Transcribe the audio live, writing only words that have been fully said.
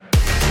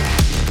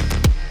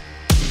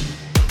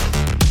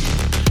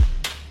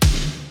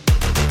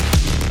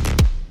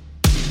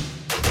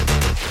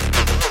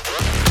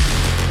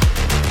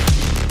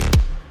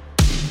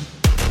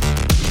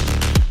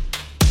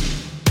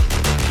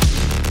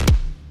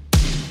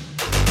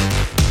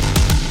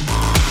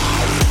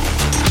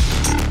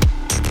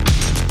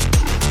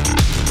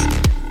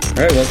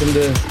All right, welcome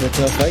to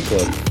Hotel Fight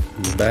Club.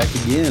 We're back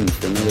again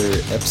for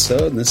another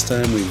episode, and this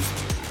time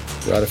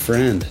we've brought a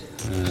friend,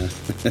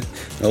 an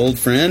old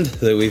friend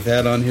that we've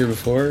had on here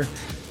before,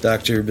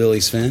 Dr. Billy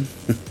Sveen.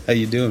 How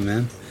you doing,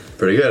 man?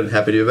 Pretty good.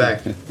 Happy to be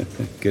back.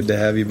 Good to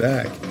have you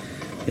back.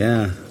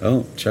 Yeah.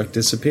 Oh, Chuck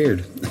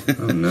disappeared.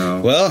 Oh,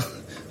 no. Well,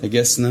 I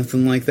guess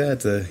nothing like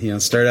that to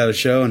start out a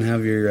show and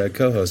have your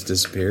co-host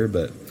disappear.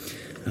 But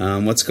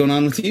what's going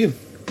on with you?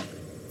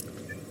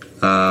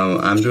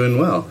 I'm doing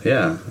well.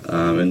 Yeah,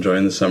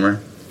 enjoying the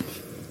summer.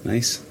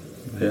 Nice.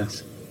 Yeah.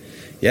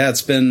 Yeah,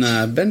 it's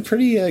been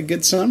pretty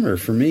good summer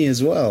for me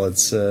as well.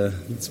 It's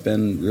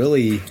been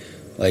really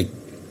like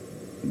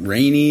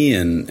rainy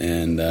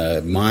and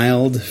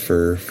mild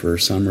for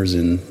summers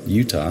in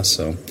Utah,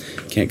 so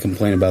can't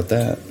complain about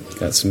that.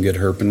 Got some good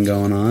herping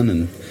going on,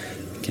 and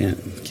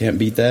can't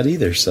beat that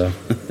either. So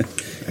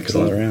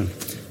Excellent. All around.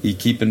 You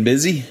keeping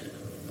busy?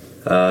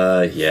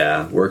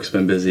 Yeah, work's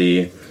been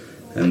busy,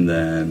 and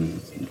then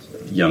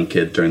young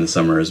kid during the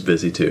summer is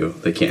busy too.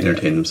 They can't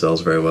entertain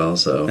themselves very well,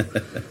 so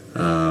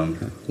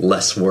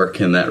less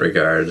work in that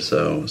regard.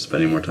 So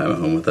spending more time at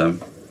home with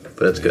them,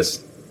 but it's nice.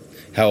 Good.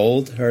 How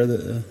old are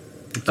the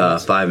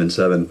kids? 5 and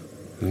 7.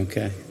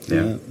 Okay.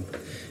 Yeah.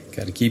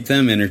 Got to keep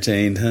them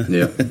entertained, huh?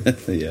 Yeah.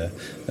 Yeah.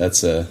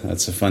 That's a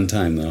fun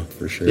time though,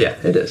 for sure. Yeah,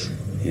 it is.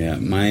 Yeah,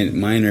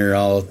 mine are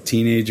all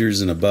teenagers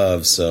and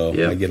above, so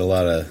yep. I get a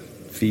lot of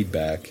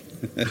feedback.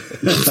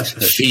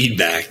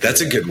 Feedback.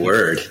 That's a good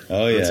word.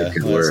 Oh yeah, that's a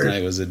good last word.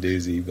 night was a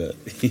doozy, but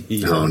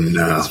oh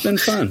no, it's been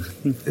fun.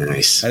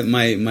 Nice.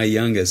 My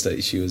youngest,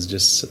 she was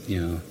just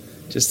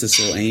this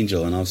little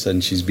angel, and all of a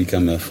sudden she's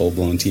become a full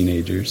blown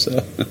teenager.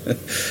 So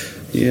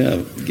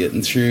yeah,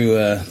 getting through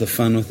the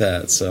fun with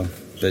that. So,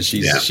 but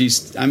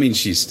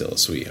she's still a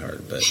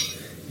sweetheart, but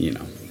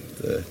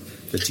the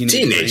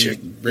teenager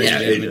brain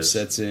damage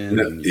sets in.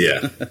 And,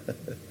 yeah.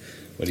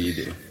 What do you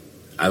do?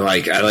 I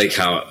like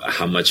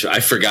how much I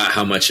forgot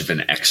how much of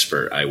an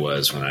expert I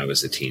was when I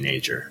was a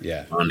teenager.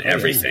 Yeah. On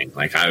everything. Yeah.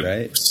 Like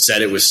I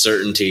said it with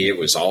certainty. It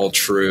was all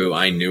true.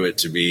 I knew it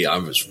to be. I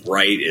was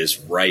right as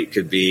right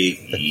could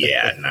be.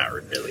 Yeah, not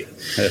really.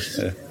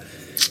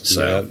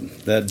 So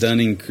that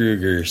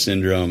Dunning-Kruger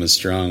syndrome is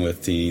strong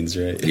with teens,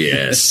 right?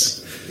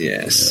 Yes.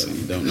 Yes.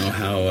 You don't know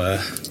how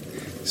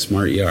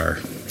smart you are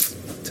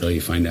until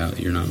you find out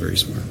you're not very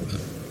smart. But.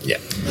 Yeah.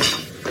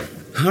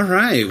 All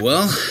right.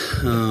 Well,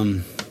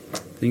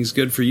 things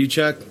good for you,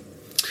 Chuck?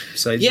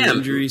 Besides your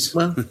injuries?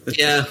 Well,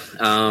 yeah.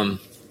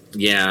 I'm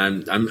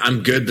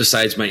good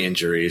besides my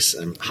injuries.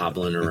 I'm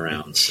hobbling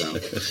around, so.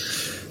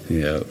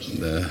 Yeah.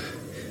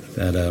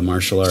 That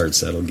martial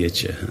arts, that'll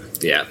get you. Huh?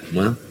 Yeah.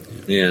 Well,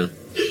 yeah.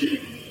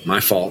 My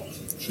fault.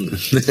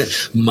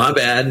 My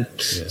bad.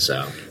 Yeah.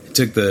 So.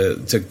 Took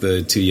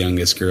the two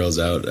youngest girls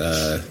out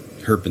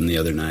herping the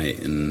other night,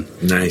 and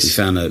nice. We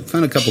found a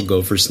couple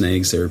gopher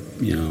snakes. They were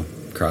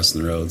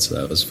crossing the road, so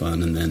that was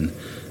fun. And then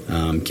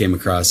came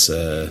across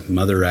a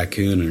mother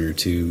raccoon and her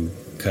 2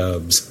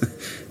 cubs,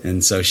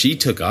 and so she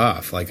took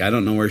off. Like I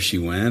don't know where she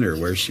went or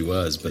where she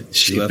was, but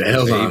she left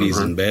the babies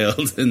and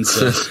bailed. And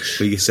so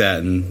we sat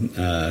and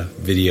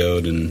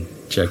videoed and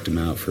checked them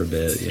out for a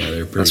bit. Yeah,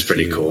 they're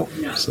pretty cool.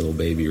 Just little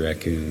baby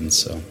raccoons.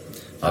 So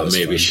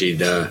maybe fun.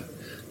 She'd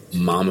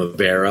mama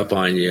bear up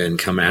on you and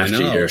come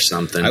after you or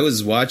something. I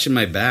was watching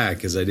my back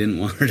because I didn't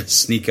want her to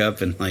sneak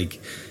up and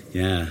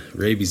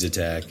rabies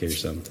attack or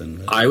something.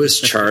 But. I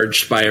was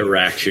charged by a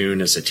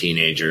raccoon as a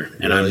teenager,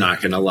 and really? I'm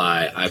not going to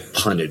lie, I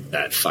punted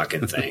that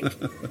fucking thing.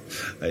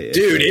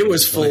 Dude, it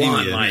was full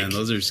on. Man,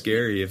 those are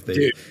scary if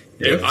they...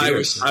 Dude, I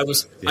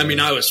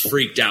was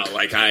freaked out.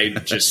 Like I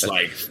just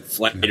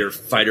fight or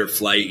flight,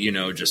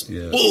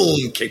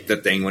 boom, kicked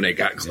the thing when it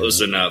got close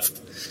enough.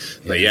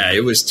 But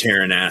it was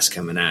tearing ass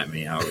coming at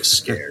me. I was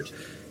scared.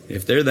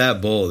 If they're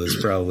that bold,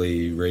 it's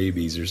probably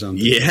rabies or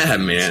something. Yeah,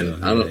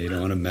 man. So, you don't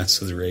want to mess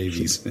with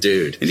rabies.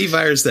 Dude. Any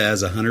virus that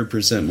has a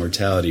 100%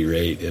 mortality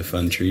rate if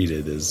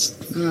untreated is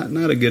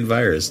not a good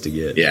virus to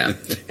get. Yeah.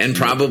 And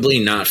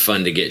probably not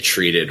fun to get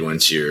treated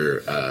once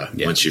you've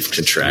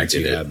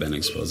contracted it. Have been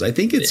exposed. I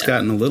think it's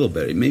gotten a little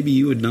better. Maybe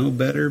you would know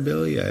better,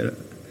 Billy.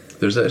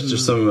 There's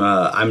just some,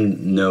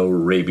 I'm no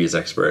rabies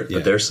expert,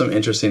 but there's some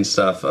interesting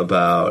stuff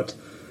about,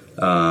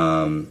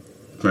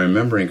 if I'm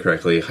remembering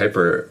correctly,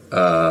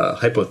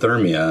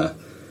 hypothermia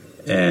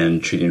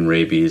and treating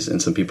rabies in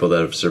some people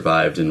that have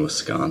survived in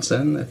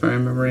Wisconsin, if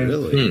I'm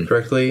remembering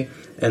correctly.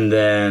 And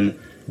then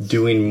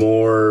doing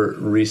more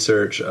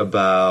research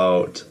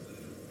about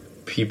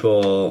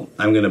people,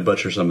 I'm going to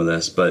butcher some of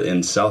this, but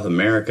in South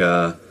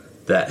America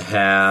that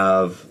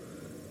have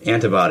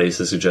antibodies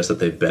to suggest that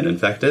they've been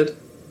infected.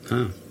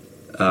 Huh.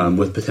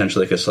 With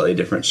potentially a slightly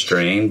different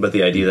strain, but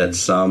the idea that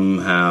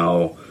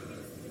somehow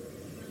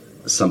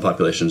some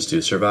populations do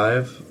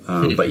survive.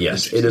 But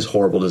yes, it is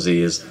horrible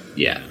disease.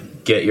 Yeah.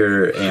 Get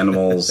your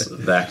animals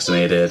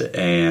vaccinated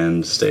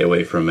and stay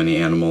away from any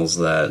animals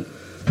that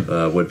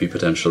would be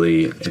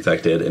potentially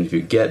infected. And if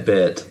you get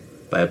bit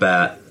by a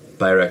bat,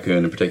 by a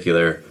raccoon in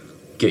particular,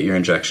 get your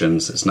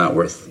injections. It's not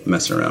worth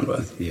messing around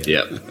with. Yeah.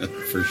 Yep.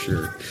 For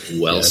sure.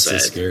 Well said.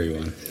 That's a scary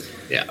one.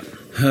 Yeah.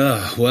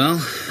 Well,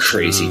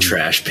 crazy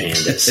trash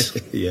pandas.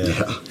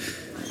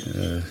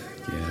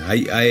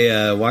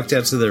 I walked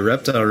out to the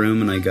reptile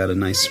room and I got a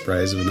nice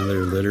surprise of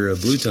another litter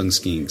of blue tongue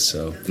skinks.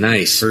 So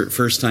nice,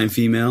 first time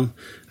female.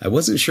 I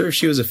wasn't sure if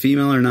she was a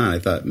female or not. I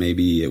thought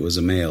maybe it was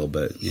a male,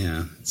 but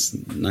yeah, it's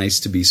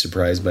nice to be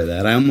surprised by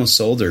that. I almost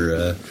sold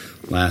her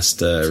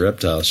last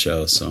reptile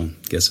show, so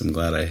guess I'm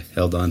glad I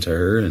held on to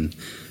her and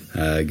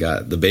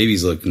got the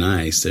babies look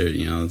nice. They're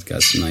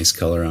got some nice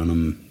color on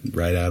them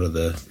right out of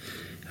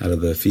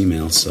the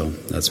female, so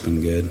that's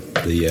been good.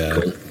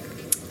 The cool.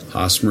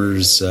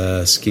 Hosmer's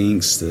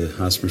skinks, the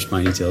Hosmer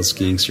spiny-tailed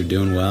skinks are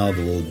doing well.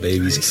 The little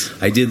babies.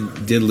 Nice. I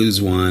did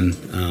lose one.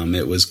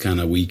 It was kind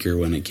of weaker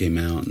when it came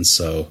out, and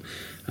so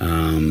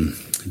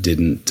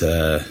didn't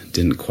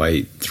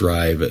quite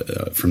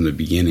thrive from the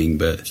beginning.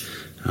 But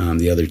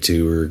the other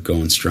two are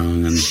going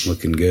strong and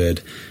looking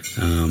good.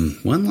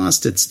 One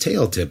lost its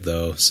tail tip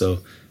though, so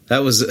that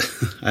was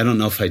I don't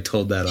know if I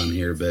told that on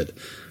here, but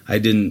I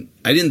didn't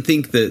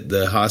think that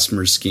the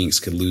Hosmer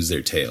skinks could lose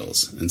their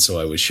tails, and so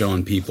I was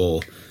showing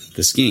people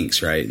the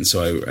skinks, right? And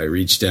so I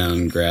reached down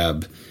and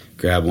grab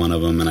one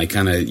of them, and I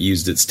kind of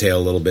used its tail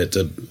a little bit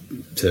to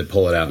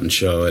pull it out and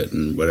show it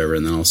and whatever,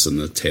 and then all of a sudden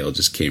the tail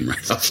just came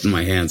right off in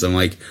my hands. I'm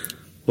like,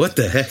 what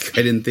the heck?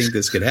 I didn't think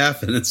this could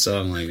happen. And so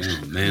I'm like,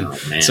 oh man.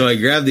 So I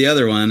grabbed the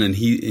other one, and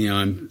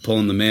I'm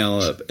pulling the male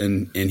up,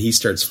 and he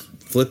starts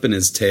flipping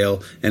his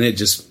tail, and it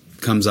just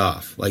comes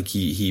off. Like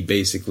he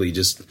basically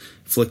just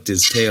flicked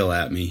his tail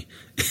at me.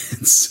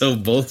 And so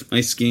both my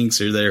skinks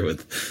are there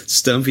with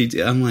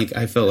stumpy I'm like,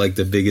 I felt like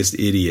the biggest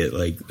idiot.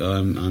 Like,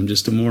 I'm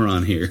just a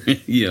moron here.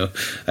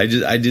 I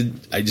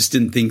just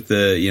didn't think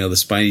the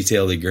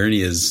spiny-tailed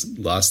Agurnias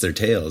lost their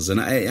tails.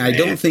 And I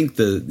don't think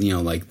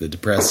like the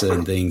Depressa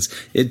and things,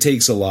 it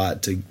takes a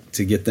lot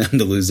to get them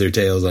to lose their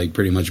tails, like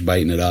pretty much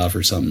biting it off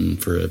or something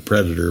for a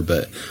predator.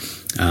 But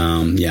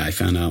I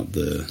found out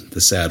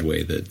the sad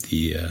way that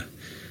the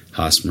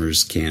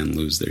Hosmers can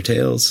lose their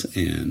tails,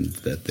 and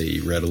that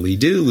they readily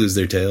do lose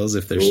their tails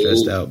if they're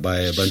stressed out by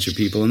a bunch of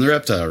people in the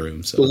reptile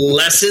room. So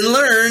lesson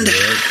learned.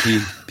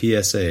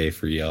 PSA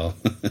for y'all.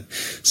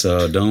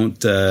 So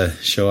don't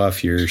show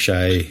off your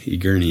shy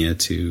Egernia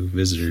to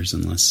visitors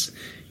unless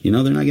they're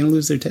not going to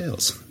lose their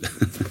tails.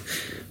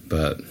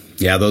 But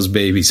yeah, those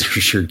babies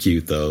are sure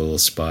cute though. Little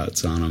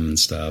spots on them and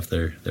stuff.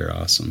 They're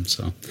awesome.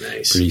 So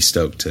nice. Pretty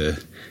stoked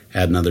to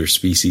add another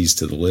species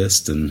to the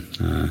list and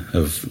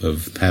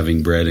of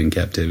having bred in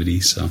captivity.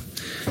 So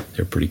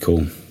they're pretty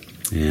cool.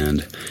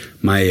 And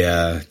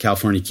my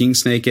California king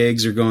snake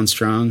eggs are going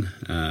strong.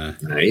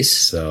 Nice.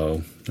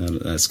 So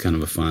that's kind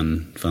of a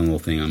fun little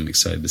thing. I'm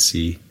excited to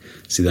see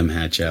them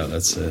hatch out.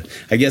 That's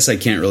I guess I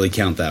can't really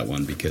count that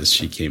one because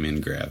she came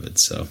in gravid.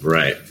 So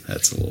right,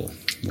 that's a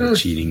little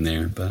cheating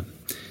there, but.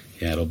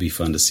 Yeah, it'll be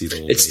fun to see the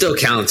little It still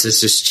counts.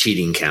 It's just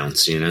cheating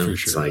counts, For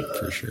sure.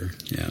 For sure.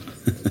 Yeah.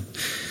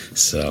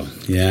 So,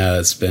 yeah,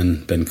 it's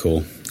been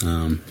cool.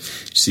 You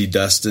see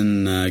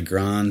Dustin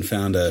Gran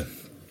found a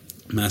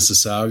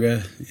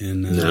Massasauga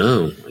in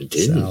No, I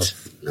didn't.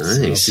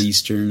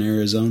 Southeastern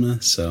Arizona.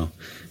 So,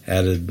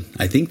 added,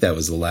 I think that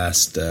was the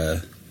last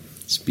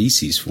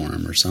species for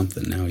him or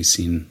something. Now he's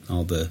seen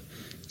all the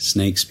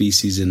snake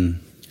species in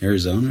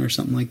Arizona or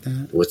something like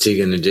that. What's he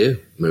going to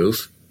do?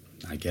 Move?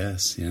 I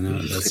guess,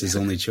 that's his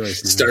only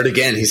choice now. Start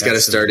again. He's got to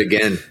start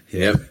again.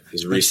 Yeah. Yep.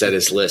 He's reset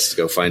his list.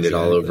 Go find it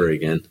all over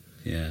again.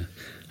 Yeah.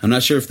 I'm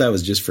not sure if that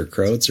was just for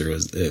croats or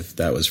if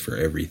that was for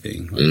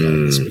everything, like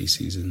all the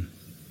species. And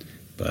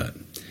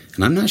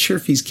I'm not sure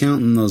if he's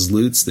counting those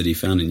lutes that he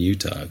found in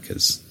Utah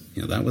because,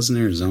 that was in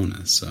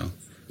Arizona. So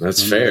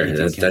that's fair.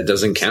 That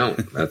doesn't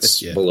count.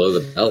 That's below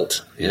the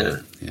belt. Yeah.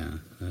 Yeah.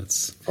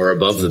 That's or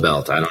above the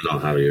belt. I don't know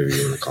how you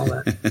want to call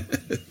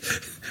that.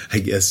 I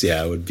guess,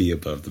 it would be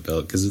above the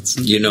belt because it's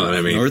what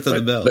I mean, north of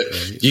the belt. But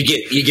right?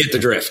 You get the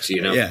drift,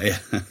 Yeah.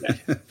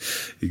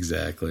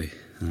 Exactly.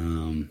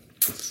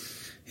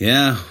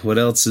 What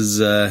else is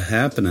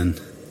happening?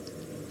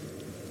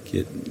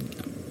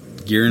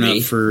 Gearing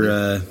up for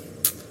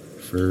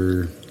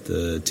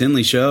the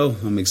Tinley show.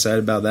 I'm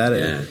excited about that.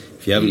 Yeah.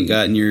 If you haven't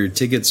gotten your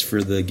tickets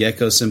for the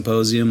Gecko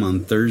Symposium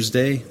on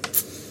Thursday,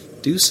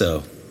 do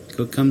so.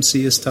 Go come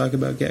see us talk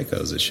about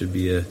geckos. It should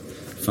be a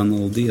fun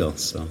little deal.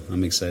 So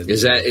I'm excited.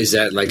 Is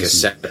that like a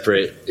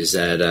separate? Is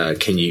that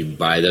can you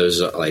buy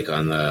those like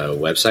on the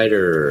website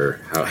or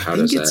how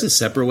does that? It's a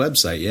separate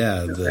website.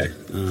 Yeah,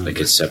 like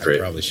it's separate. I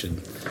probably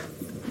should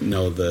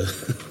know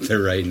the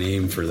right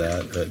name for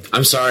that. But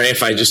I'm sorry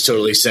if I just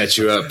totally set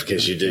you up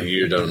because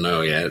you don't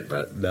know yet.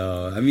 But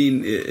no, I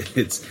mean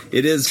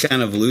it is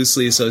kind of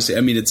loosely associated.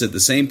 I mean it's at the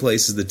same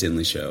place as the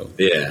Tinley show.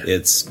 Yeah,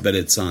 but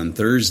it's on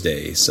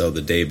Thursday, so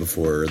the day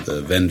before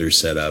the vendors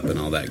set up and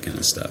all that kind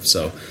of stuff.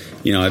 So.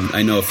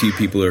 I know a few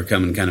people who are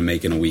coming, kind of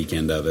making a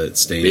weekend of it,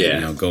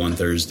 staying, going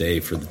Thursday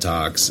for the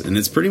talks, and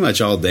it's pretty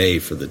much all day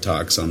for the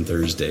talks on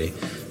Thursday.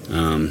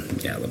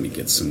 Let me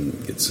get some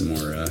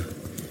more.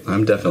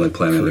 I'm definitely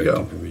planning to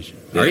go.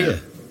 Are you?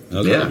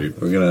 Okay. Yeah,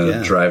 we're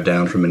gonna drive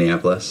down from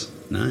Minneapolis.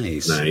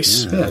 Nice.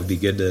 Yeah, that'll be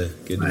good to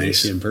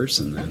meet you in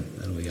person. Then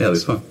that'll be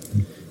fun.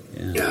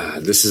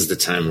 This is the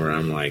time where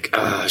I'm like,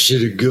 I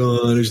should have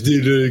gone. I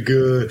should have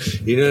gone.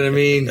 You know what I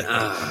mean?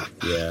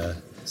 Yeah.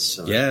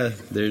 So,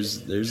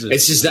 there's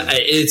it's just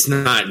it's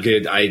not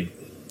good.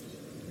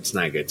 It's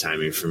not good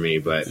timing for me,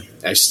 but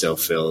I still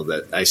feel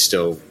that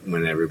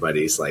when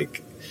everybody's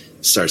like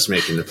starts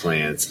making the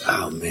plans,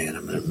 oh man,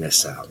 I'm gonna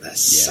miss out. That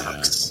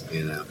sucks.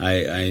 You know.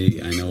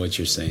 I know what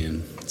you're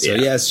saying. So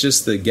it's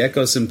just the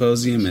Gecko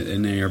Symposium at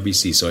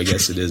NARBC. So I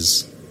guess it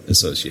is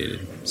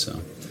associated.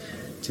 So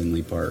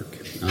Tinley Park.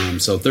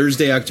 So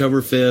Thursday,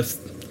 October 5th,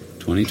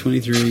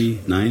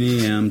 2023, 9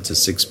 a.m. to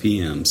 6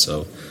 p.m.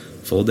 So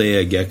full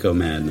day of Gecko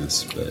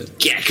Madness. But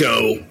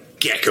Gecko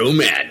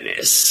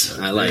Madness.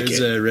 I like it. There's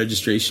a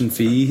registration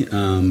fee,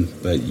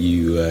 but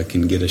you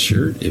can get a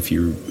shirt if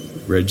you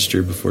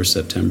register before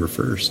September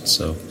 1st.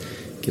 So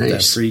get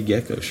that free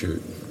Gecko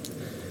shirt.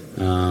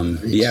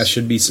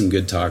 Should be some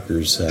good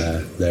talkers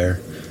there.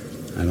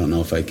 I don't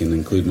know if I can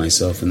include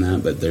myself in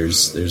that, but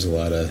there's a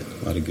lot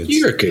of good.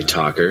 You're a good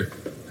talker.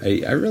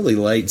 I really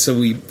liked. So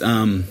we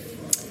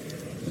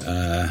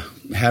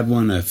had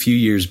one a few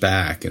years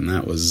back, and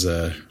that was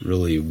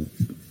really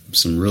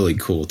some really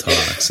cool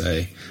talks.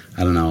 I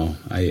don't know.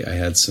 I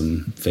had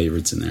some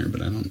favorites in there,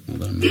 but I don't know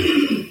that I'm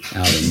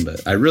out them.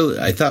 But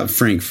I thought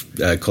Frank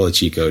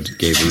Colachico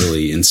gave a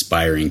really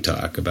inspiring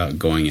talk about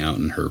going out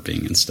and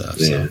herping and stuff.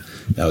 So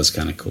that was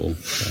kind of cool.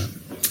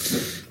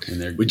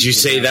 Would you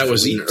say that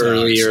was an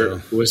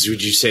earlier? Would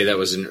you say that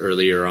was an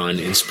earlier on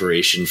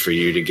inspiration for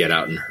you to get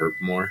out and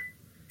herp more?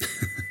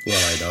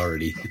 Well, I'd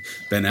already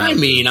been out. I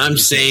mean, I'm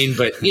saying,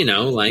 but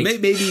like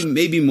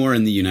maybe more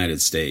in the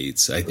United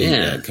States. I think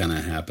that kind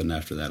of happened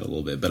after that a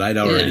little bit. But I'd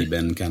already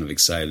been kind of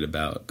excited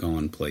about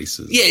going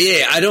places.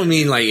 Yeah. I don't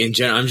mean like in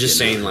general. I'm just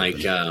saying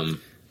like.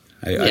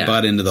 I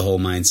bought into the whole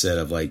mindset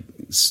of like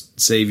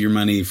save your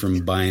money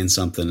from buying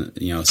something,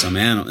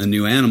 a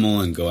new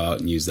animal, and go out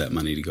and use that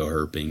money to go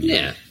herping.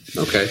 Yeah.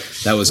 Okay.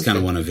 That was kind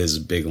of one of his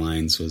big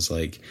lines was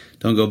like,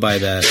 don't go buy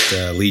that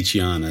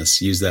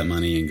Leachianus. Use that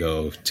money and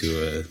go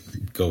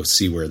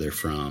see where they're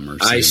from. Or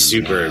I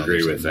super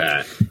agree with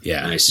that.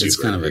 Yeah. It's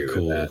kind of a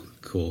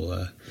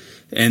cool.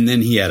 And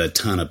then he had a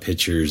ton of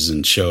pictures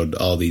and showed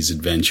all these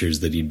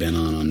adventures that he'd been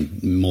on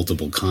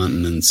multiple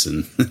continents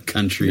and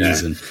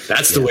countries. Yeah. And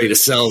that's the way to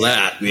sell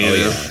that.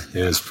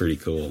 It was pretty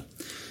cool.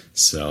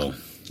 So,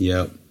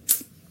 yep.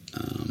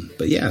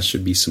 But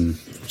should be some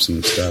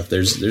stuff.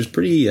 There's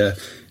pretty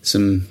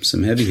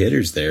some heavy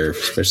hitters there,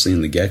 especially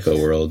in the gecko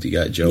world. You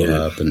got Joe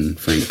Hupp and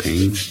Frank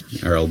Payne,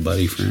 our old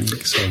buddy Frank.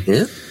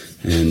 So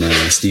and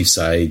Steve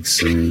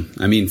Sykes, and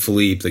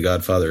Philippe, the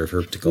godfather of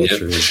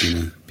herpetoculture, is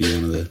going to be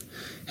one of the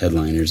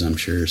headliners, I'm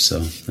sure. So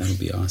that'll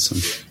be awesome.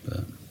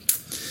 But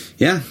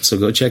so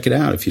go check it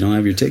out. If you don't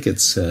have your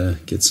tickets,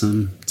 get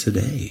some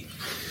today.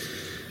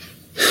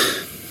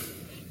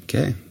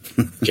 Okay.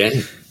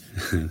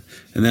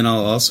 And then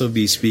I'll also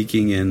be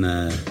speaking in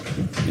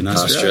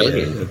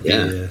Australia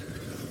at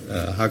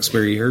the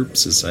Hawkesbury Herp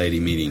Society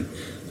meeting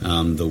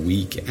the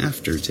week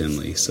after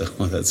Tinley. So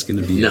that's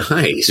going to be a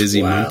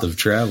busy month of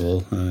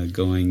travel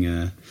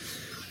going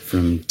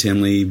from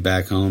Tinley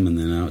back home and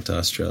then out to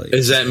Australia.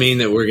 Does that mean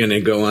that we're going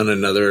to go on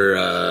another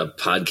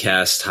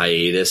podcast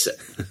hiatus,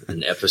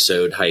 an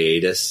episode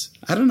hiatus?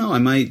 I don't know. I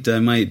might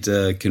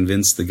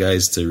convince the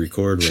guys to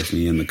record with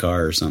me in the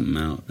car or something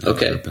out.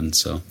 Herping.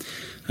 So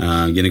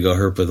I'm going to go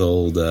herp with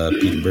old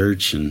Pete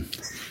Birch, and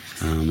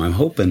I'm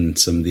hoping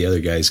some of the other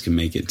guys can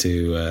make it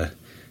too.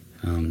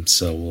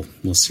 So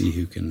we'll see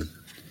who can.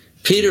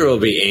 Peter will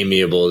be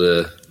amiable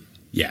to.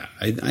 Yeah,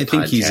 I think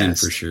podcast. He's in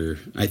for sure.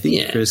 I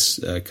think Chris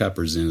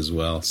Cupper's in as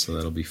well, so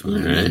that'll be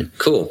fun. All right,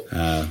 cool.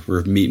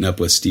 We're meeting up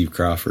with Steve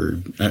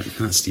Crawford.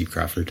 Not Steve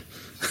Crawford.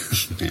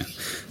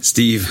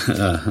 Steve.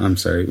 I'm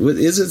sorry. What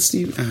is it,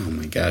 Steve? Oh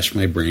my gosh,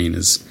 my brain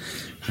is.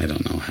 I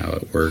don't know how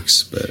it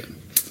works, but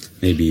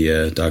maybe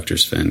Dr.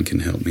 Sven can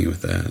help me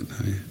with that.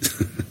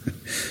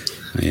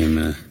 I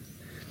am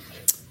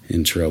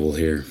in trouble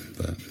here,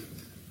 but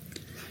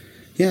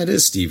it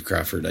is Steve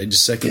Crawford. I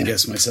just second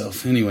guessed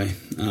myself. Anyway,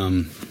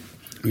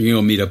 we're going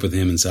to meet up with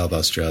him in South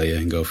Australia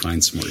and go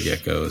find some more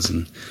geckos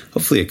and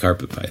hopefully a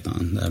carpet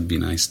python. That'd be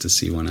nice to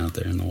see one out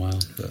there in the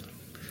wild. But.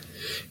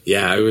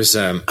 Yeah, I was.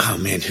 Oh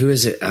man, who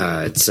is it?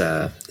 Is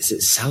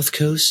it South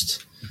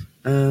Coast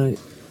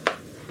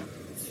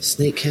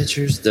snake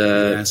catchers?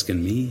 You're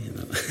asking me?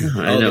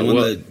 I know. The one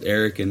that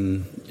Eric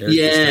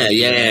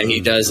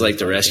he does like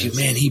the rescue.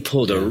 Man, he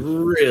pulled a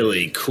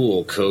really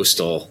cool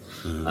coastal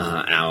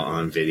out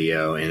on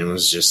video, and it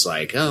was just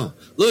like, oh,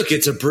 look,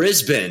 it's a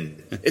Brisbane.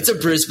 It's a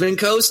Brisbane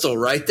coastal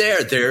right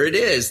there. There it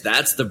is.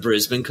 That's the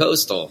Brisbane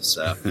coastal.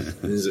 So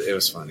it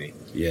was funny.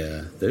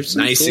 Yeah, there's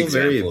some nice cool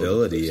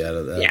variability out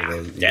of that.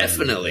 Yeah,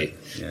 definitely.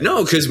 Yeah.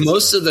 No, because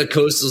most of the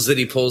coastals that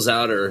he pulls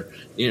out are,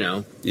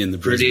 in the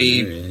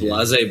pretty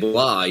blase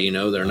blah.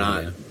 They're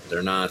not.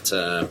 They're not.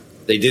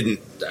 They didn't.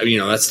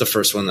 That's the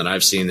first one that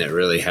I've seen that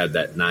really had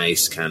that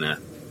nice kind of,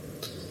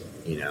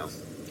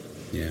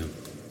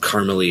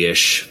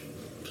 caramely-ish,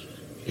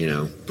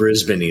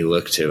 Brisbane-y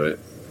look to it.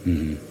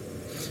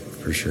 Mm-hmm.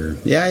 for sure.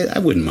 Yeah, I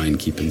wouldn't mind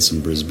keeping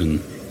some Brisbane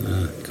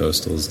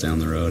coastals down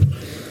the road.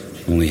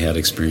 Only had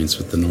experience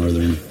with the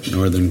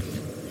northern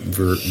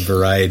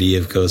variety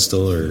of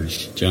coastal or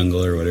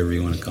jungle or whatever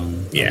you want to call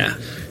them. Yeah.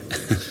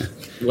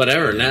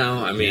 Whatever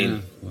now. I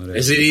mean,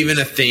 is it even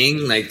a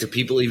thing? Like, do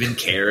people even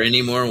care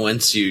anymore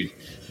once you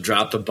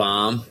drop a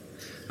bomb?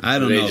 I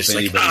don't know if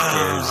anybody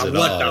cares at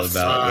all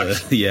about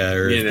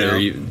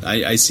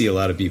I see a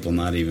lot of people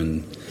not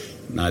even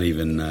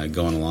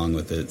going along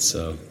with it.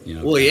 So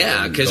well,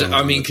 yeah, because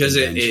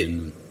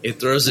it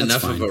throws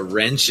enough of a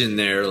wrench in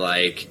there,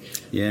 like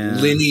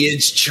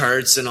lineage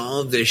charts and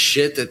all of this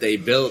shit that they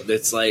built.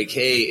 That's like,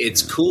 hey,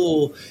 it's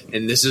cool,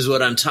 and this is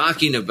what I'm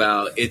talking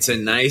about. It's a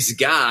nice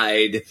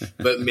guide,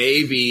 but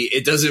maybe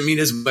it doesn't mean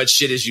as much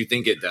shit as you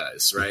think it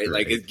does, right?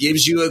 Like, it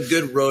gives you a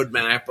good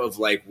roadmap of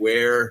like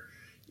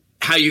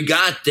how you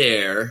got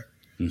there,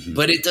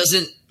 but it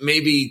doesn't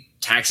maybe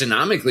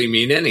taxonomically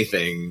mean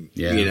anything.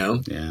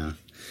 Yeah.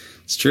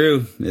 It's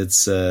true.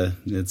 I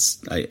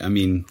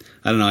mean,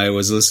 I don't know. I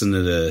was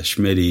listening to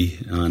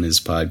Schmitty on his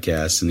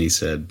podcast, and he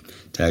said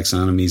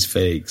taxonomy's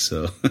fake.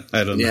 So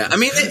I don't know. Yeah, I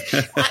mean,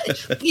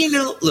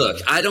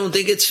 look, I don't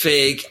think it's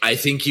fake. I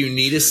think you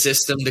need a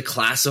system to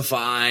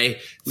classify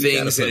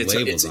things, and it's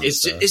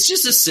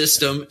just a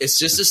system. It's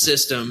just a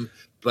system.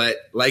 But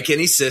like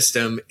any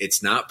system,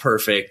 it's not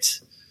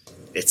perfect.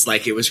 It's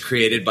like it was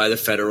created by the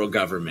federal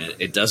government.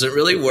 It doesn't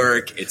really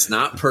work. It's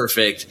not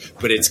perfect,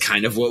 but it's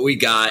kind of what we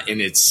got,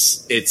 and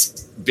it's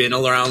been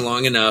around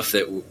long enough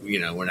that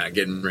we're not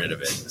getting rid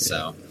of it.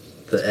 So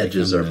the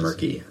edges are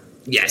murky.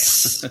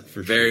 Yes,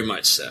 very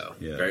much so.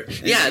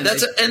 Yeah,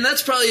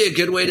 that's probably a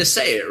good way to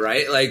say it,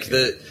 right? Like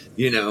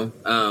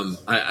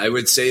I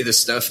would say the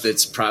stuff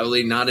that's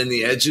probably not in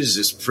the edges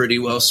is pretty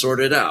well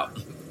sorted out.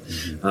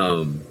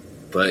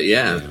 But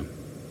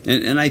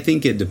and I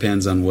think it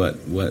depends on what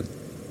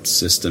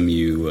system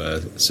you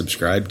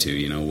subscribe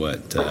to,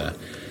 what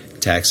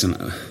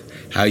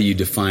how you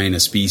define a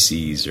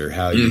species, or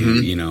how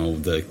you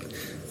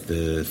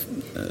the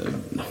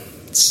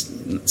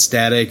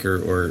static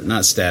or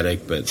not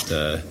static, but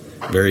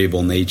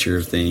variable nature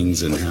of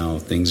things, and how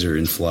things are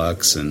in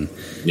flux, and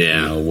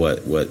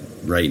what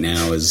right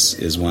now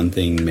is one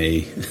thing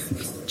may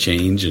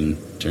change and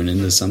turn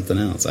into something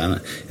else.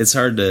 It's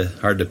hard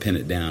to pin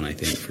it down, I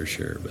think, for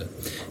sure.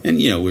 And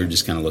we're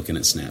just kind of looking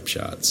at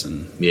snapshots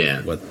and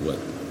what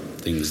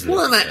things.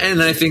 Well,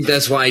 and I think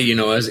that's why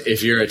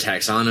if you're a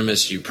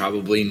taxonomist, you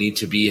probably need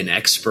to be an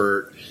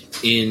expert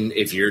in.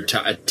 If you're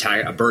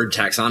a bird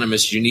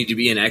taxonomist, you need to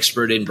be an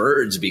expert in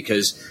birds,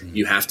 because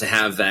you have to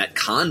have that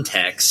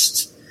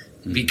context.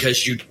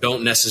 Because you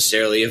don't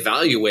necessarily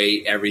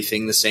evaluate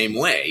everything the same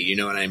way. You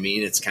know what I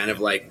mean? It's kind of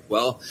like,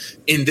 well,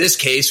 in this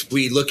case,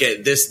 we look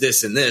at this,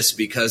 this, and this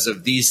because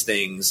of these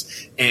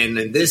things. And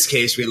in this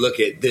case, we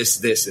look at this,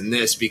 this, and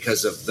this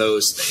because of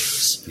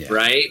those things,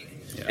 right?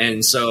 Yeah.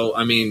 And so,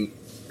 I mean...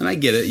 And I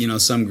get it.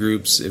 Some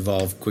groups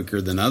evolve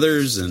quicker than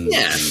others. And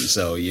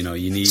so,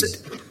 you need...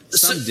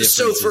 some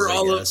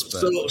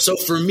differences, so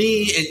for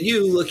me and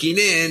you looking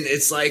in,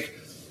 it's like...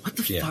 What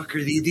the fuck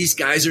are these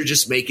guys are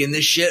just making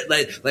this shit?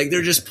 Like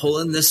they're just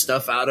pulling this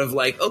stuff out of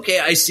okay,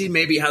 I see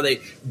maybe how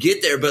they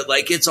get there, but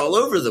it's all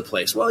over the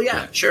place. Well,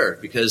 sure,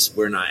 because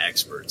we're not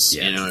experts.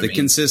 Yeah. You know what the I mean?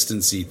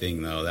 Consistency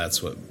thing, though,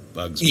 that's what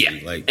bugs me.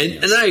 Yeah,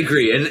 and I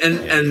agree.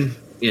 And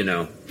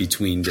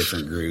between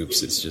different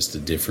groups, it's just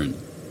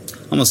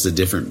almost a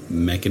different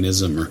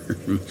mechanism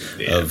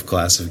of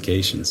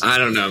classifications. I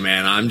don't know,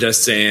 man. I'm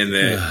just saying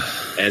that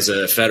as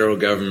a federal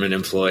government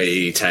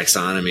employee,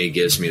 taxonomy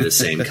gives me the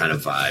same kind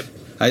of vibe.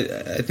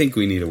 I think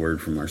we need a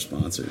word from our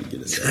sponsor to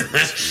get us out.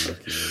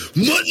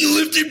 Mutton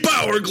lifted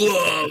power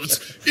gloves.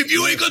 If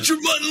you ain't got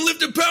your mutton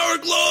lifted power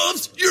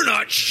gloves, you're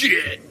not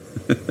shit.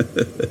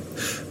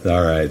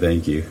 All right,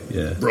 thank you.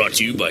 Yeah. Brought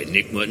to you by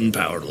Nick Mutton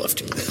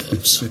powerlifting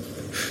gloves.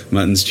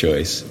 Mutton's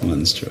choice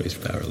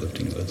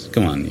powerlifting gloves.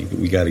 Come on,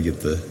 we got to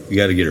get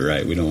it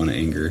right. We don't want to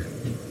anger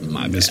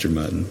Mr.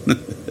 Mutton.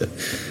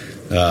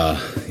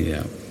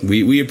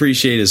 We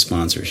appreciate his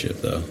sponsorship,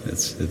 though.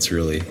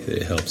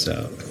 It helps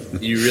out.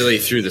 You really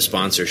threw the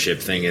sponsorship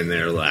thing in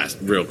there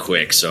real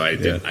quick, so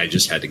I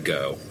just had to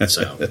go.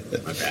 So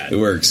my bad. It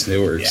works.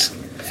 Yeah.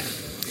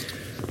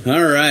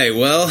 All right.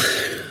 Well,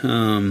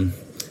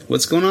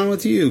 what's going on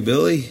with you,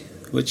 Billy?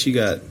 What you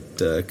got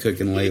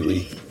cooking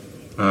lately?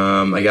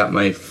 I got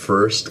my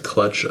first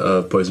clutch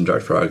of poison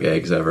dart frog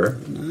eggs ever.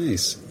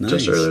 Nice.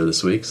 Just earlier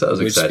this week, so that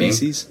was exciting. Which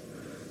species?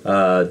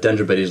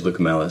 Dendrobates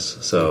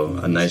leucomelis. So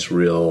a nice,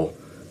 real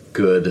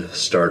good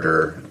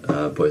starter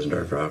poison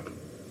dart frog.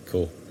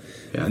 Cool.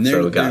 Yeah, and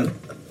they're not.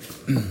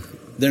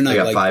 I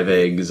got 5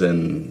 eggs,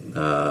 and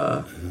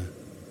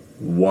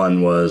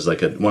one was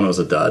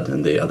a dud,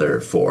 and the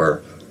other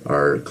 4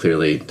 are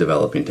clearly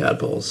developing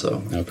tadpoles.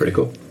 So pretty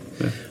cool.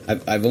 Yeah.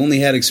 I've only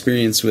had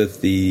experience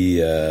with the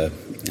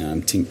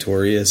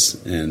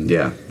Tinctorius, and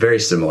very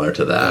similar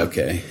to that.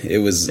 Okay, it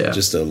was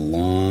just a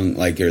long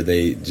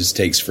they just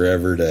takes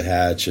forever to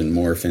hatch and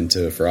morph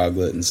into a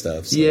froglet and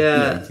stuff.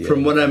 So,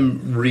 from what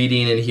I'm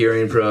reading and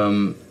hearing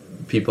from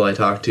people I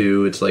talk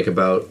to, it's like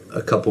about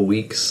a couple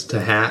weeks to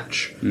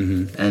hatch,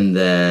 and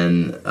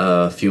then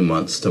a few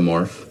months to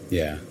morph.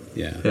 Yeah.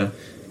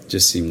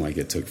 Just seemed like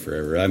it took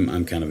forever.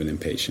 I'm kind of an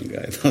impatient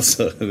guy,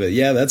 also. But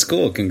yeah, that's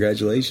cool.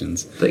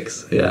 Congratulations.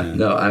 Thanks. Yeah.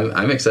 No,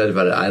 I'm excited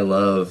about it. I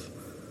love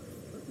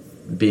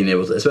being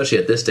able to, especially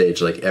at this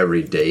stage, like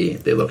every day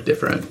they look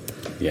different.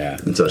 Yeah.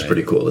 And so it's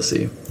pretty cool to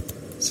see.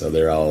 So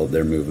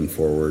they're moving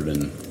forward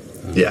and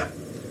all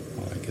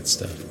that good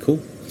stuff.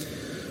 Cool.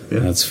 Yeah.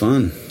 That's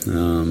fun.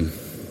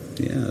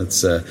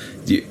 That's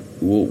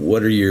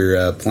what are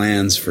your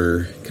plans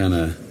for kind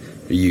of,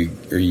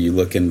 are you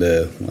looking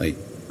to like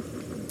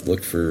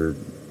look for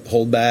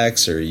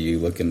holdbacks, or are you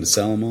looking to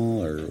sell them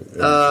all, or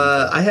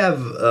I have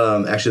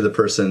actually the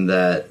person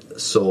that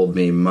sold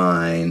me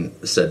mine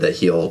said that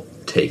he'll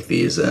take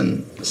these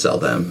and sell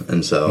them,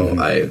 and so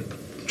I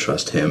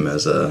trust him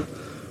as a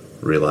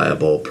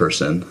reliable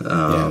person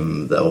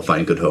that will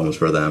find good homes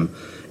for them,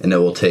 and it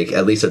will take,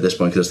 at least at this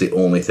point, because it's the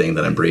only thing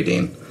that I'm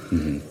breeding,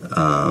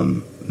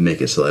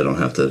 make it so I don't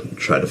have to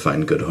try to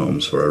find good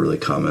homes for a really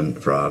common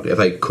frog. If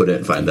I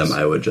couldn't find them,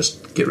 I would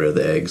just get rid of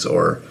the eggs,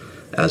 or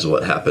as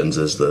what happens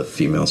is the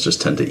females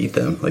just tend to eat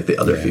them, like the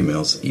other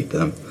females eat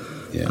them.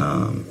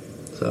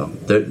 So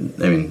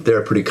they're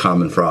a pretty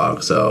common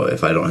frog, so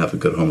if I don't have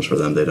good homes for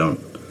them, they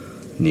don't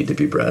need to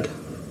be bred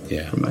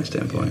from my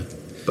standpoint.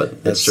 But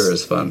it sure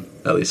is fun,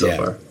 at least so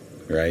far.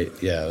 Right.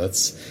 Yeah,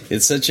 it's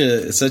such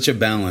a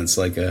balance,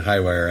 like a high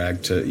wire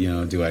act to,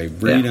 do I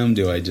breed them?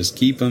 Do I just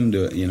keep them?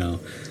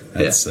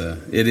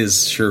 It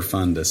is sure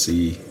fun to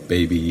see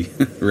baby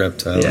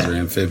reptiles or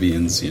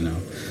amphibians,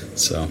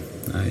 So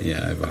I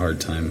have a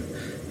hard time.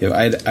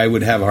 I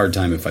would have a hard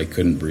time if I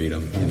couldn't breed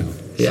them,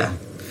 Yeah.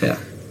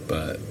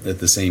 But at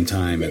the same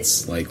time,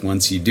 it's like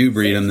once you do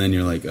breed them, then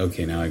you're like,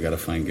 okay, now I got to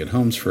find good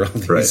homes for all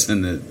these,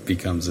 and it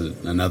becomes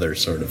another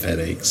sort of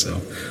headache. So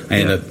I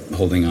end up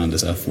holding on to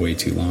stuff way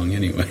too long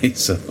anyway.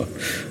 So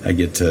I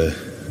get to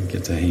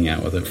hang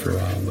out with it for a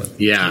while. But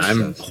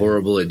I'm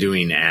horrible at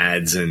doing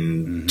ads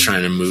and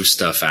trying to move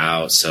stuff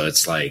out. So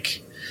it's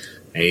like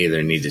I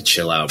either need to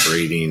chill out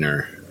breeding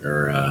or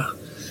I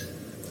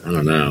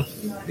don't know,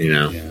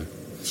 Yeah.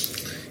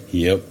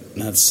 Yep.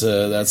 That's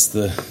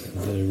the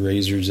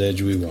razor's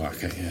edge we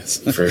walk, I guess.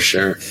 For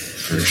sure.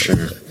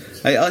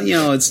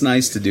 It's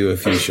nice to do a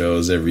few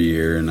shows every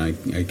year, and I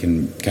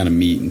can kind of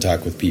meet and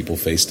talk with people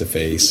face to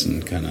face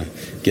and kind of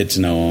get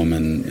to know them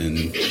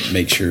and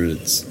make sure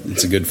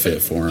it's a good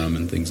fit for them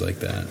and things like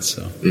that.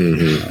 So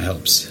it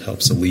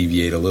helps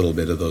alleviate a little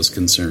bit of those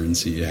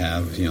concerns that you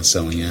have,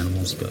 selling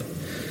animals. But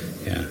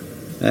yeah,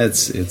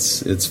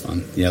 it's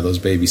fun. Yeah, those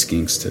baby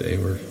skinks today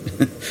were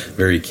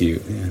very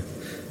cute. Yeah.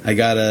 I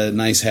got a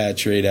nice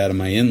hatch rate out of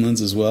my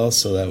inlands as well,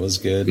 so that was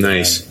good.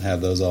 Nice. Have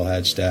those all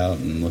hatched out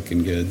and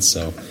looking good.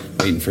 So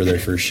waiting for their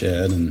first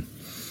shed, and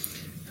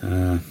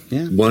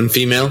One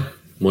female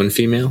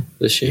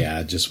this year.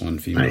 Yeah, just one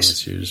female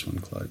this year, just one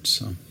clutch.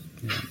 So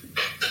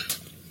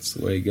it's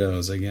the way it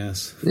goes, I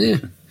guess. Yeah,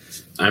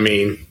 I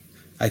mean,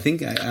 I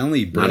think I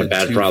only bred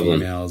two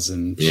females,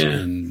 and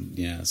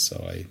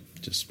so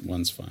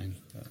one's fine.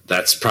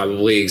 That's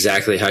probably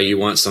exactly how you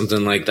want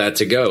something like that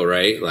to go,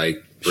 right?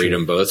 Like. Breed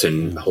them both,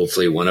 and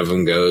hopefully one of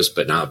them goes,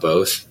 but not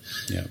both.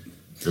 Yeah.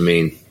 I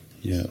mean.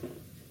 Yeah.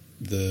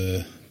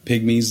 The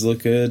pygmies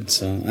look good.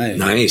 So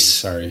nice.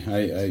 Sorry,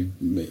 I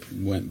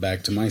went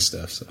back to my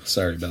stuff. So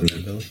sorry about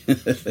that, Billy.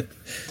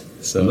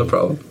 So no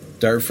problem.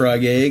 Dart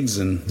frog eggs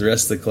and the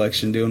rest of the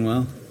collection doing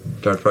well.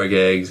 Dart frog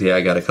eggs. Yeah,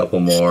 I got a couple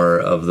more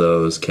of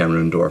those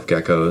Cameroon dwarf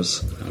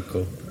geckos. Oh,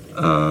 cool.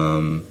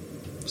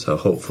 So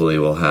hopefully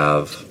we'll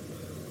have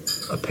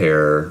a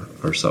pair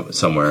or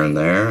somewhere in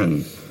there,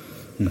 and.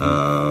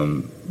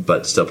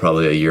 But still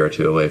probably a year or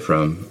two away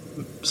from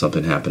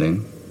something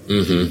happening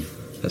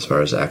as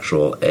far as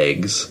actual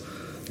eggs.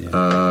 Yeah.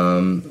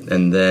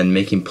 And then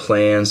making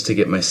plans to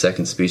get my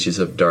second species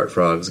of dart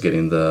frogs,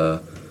 getting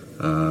the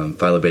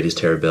Phyllobates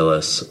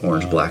terribilis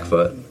orange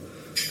Blackfoot.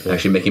 Cool.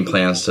 Actually making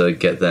plans to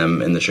get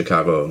them in the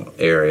Chicago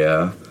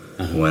area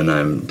when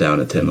I'm down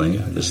at Tinley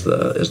is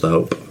the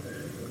hope.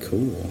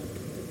 Cool.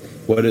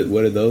 What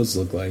do those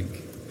look like?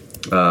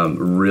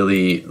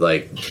 Really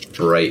like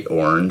bright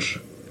orange.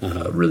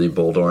 Really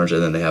bold orange,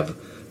 and then they have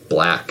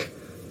black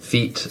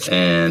feet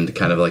and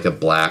kind of like a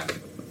black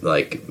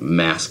like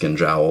mask and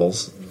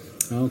jowls.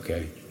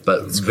 Okay,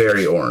 but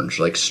very orange,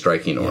 like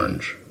striking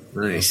orange.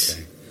 Nice.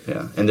 Okay.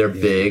 Yeah, and they're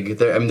big.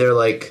 They're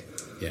like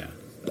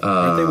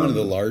aren't they one of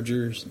the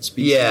larger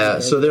species? Yeah,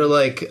 so they're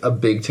like a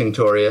big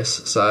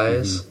Tinctorius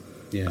size.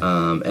 Yeah,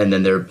 and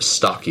then they're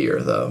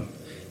stockier though.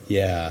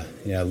 Yeah,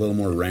 a little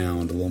more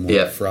round, a little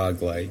more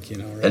frog-like,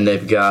 Right? And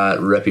they've got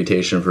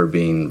reputation for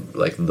being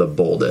like the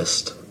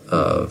boldest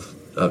of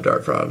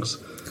dart frogs.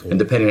 Cool. And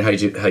depending on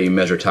how you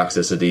measure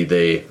toxicity,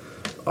 they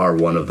are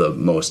one of the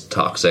most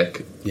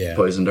toxic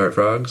poison dart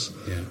frogs.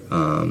 Yeah.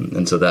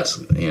 And so that's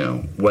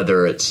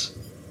whether it's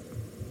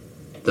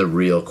the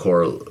real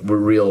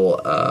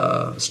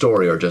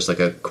story or just like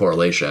a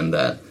correlation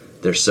that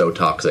they're so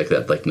toxic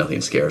that like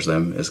nothing scares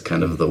them is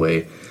kind of the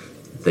way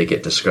they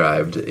get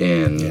described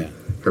in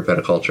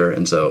herpetoculture.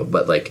 And so,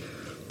 but like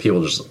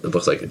people just, it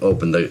looks like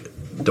open the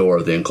door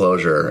of the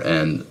enclosure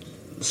and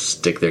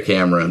stick their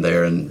camera in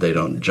there and they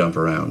don't jump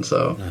around.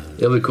 So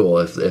it'll be cool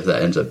if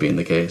that ends up being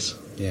the case.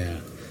 Yeah.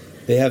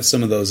 They have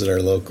some of those at our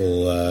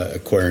local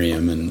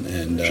aquarium and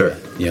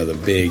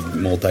the big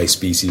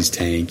multi-species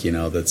tank,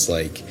 that's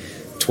like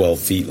 12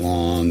 feet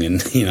long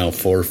and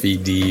 4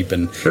 feet deep,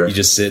 and you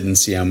just sit and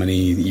see how many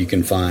you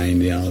can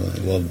find. I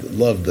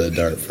love the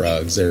dart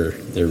frogs. They're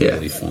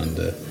really fun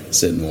to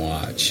sit and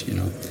watch.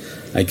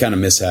 I kind of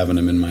miss having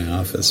them in my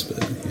office,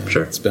 but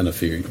it's been a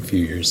few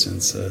years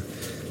since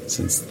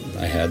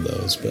I had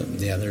those. But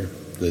they're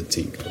the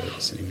teak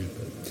toys. Anyway.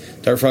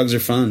 But dart frogs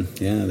are fun.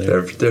 Yeah,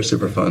 they're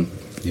super fun.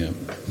 Yeah,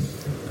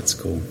 that's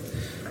cool.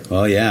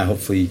 Well,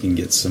 hopefully you can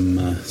get some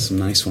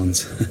nice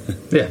ones.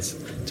 Yes,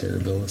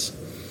 Terribilis.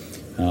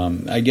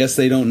 I guess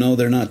they don't know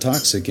they're not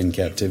toxic in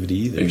captivity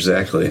either.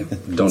 Exactly.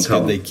 Don't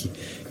tell them.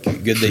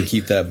 Good they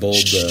keep that bold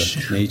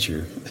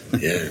nature.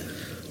 Yeah.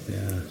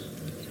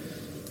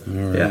 All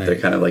right. Yeah, they're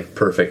kind of like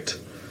perfect.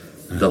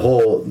 The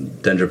whole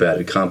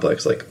dendrobatid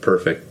complex, like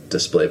perfect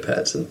display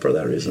pets, and for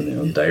that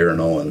reason,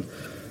 diurnal and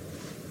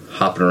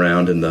hopping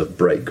around in the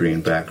bright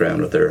green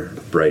background with their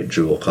bright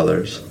jewel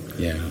colors.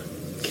 Yeah.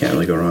 Can't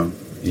really go wrong.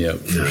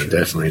 Yep. No, sure.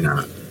 Definitely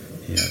not.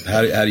 Yeah.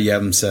 How do you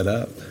have them set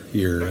up?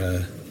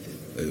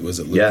 Was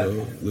it Luco? Yeah.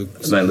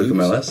 My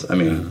Leucomelis. I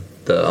mean,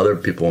 the other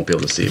people won't be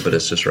able to see, but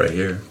it's just right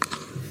here.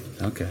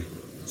 Okay.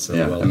 So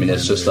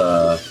it's just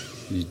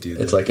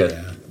it's like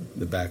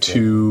the back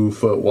 2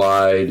 foot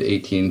wide,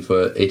 18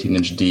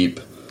 inch deep,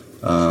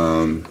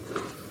 2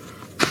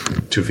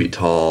 feet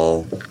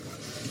tall,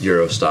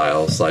 Euro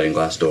style sliding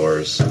glass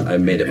doors. I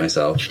made it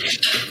myself.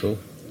 Cool.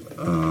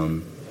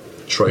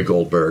 Troy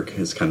Goldberg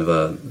is kind of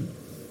a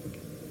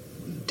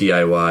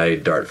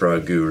DIY dart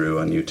frog guru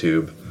on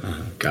YouTube.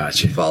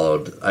 Gotcha.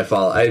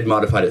 I had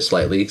modified it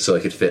slightly so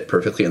it could fit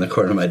perfectly in the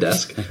corner of my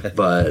desk,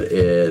 but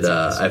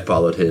I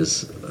followed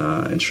his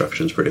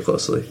instructions pretty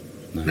closely.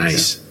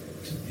 Nice.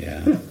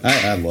 Yeah.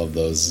 I love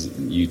those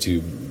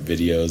YouTube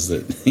videos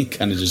that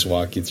kind of just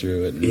walk you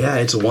through it.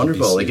 It's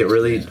wonderful. Like it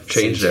really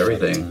changed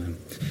everything.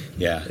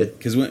 Yeah,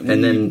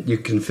 then you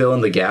can fill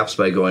in the gaps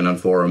by going on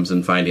forums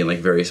and finding like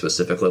very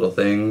specific little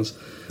things.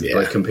 Yeah.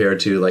 Like compared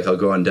to like I'll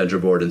go on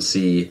Dendroboard and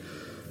see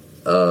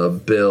a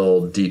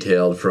build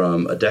detailed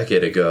from a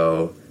decade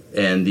ago,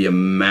 and the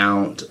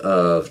amount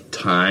of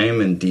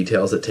time and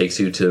details it takes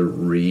you to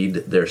read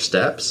their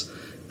steps,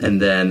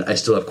 and then I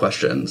still have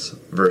questions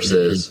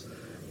versus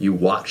you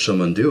watch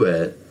someone do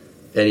it.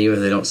 And even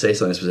if they don't say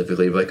something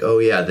specifically, like,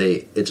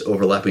 it's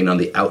overlapping on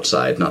the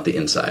outside, not the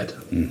inside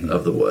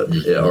of the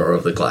wood or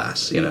of the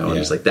glass, and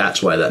it's like,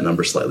 that's why that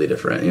number's slightly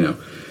different,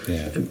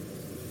 It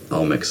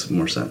all makes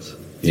more sense.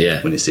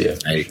 Yeah. When you see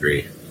it. I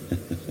agree.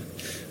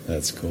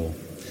 That's cool.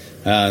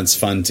 It's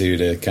fun, too,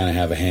 to kind of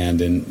have a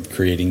hand in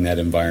creating that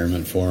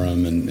environment for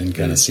them and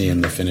kind of seeing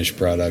the finished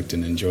product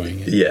and enjoying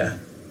it. Yeah.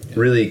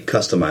 Really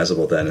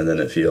customizable then, and then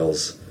it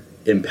feels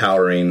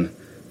empowering.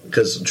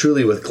 Because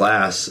truly with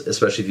glass,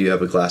 especially if you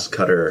have a glass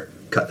cutter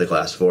cut the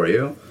glass for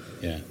you,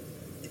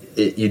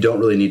 you don't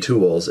really need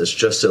tools. It's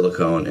just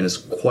silicone, and it's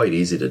quite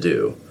easy to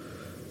do.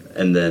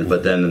 And then,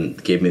 but then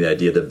it gave me the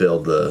idea to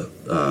build the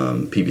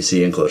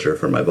PVC enclosure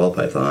for my ball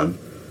python.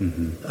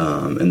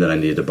 And then I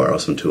needed to borrow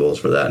some tools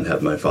for that and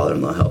have my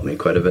father-in-law help me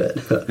quite a bit.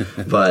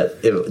 but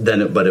it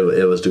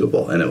was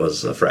doable, and it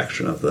was a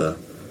fraction of the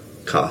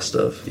cost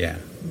of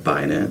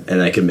buying it,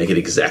 and I could make it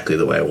exactly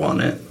the way I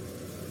want it.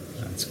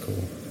 That's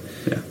cool.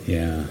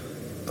 Yeah.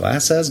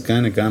 Glass has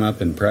kind of gone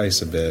up in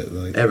price a bit.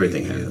 Like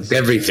everything has.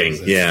 Everything,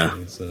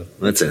 So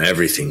that's an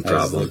everything problem.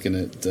 I was looking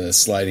at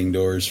sliding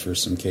doors for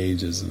some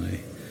cages, and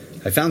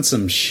I found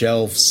some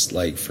shelves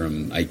like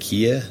from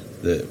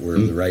IKEA that were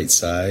the right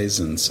size,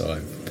 and so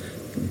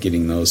I'm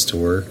getting those to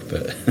work.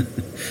 But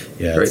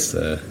it's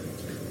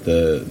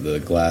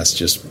the glass.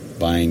 Just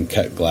buying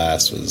cut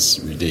glass was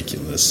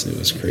ridiculous. It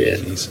was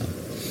crazy.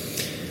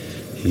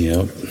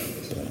 Yeah.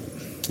 So,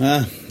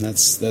 but,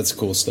 that's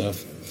cool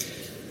stuff.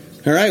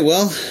 All right,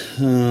 well,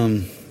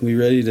 we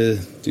ready to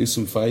do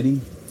some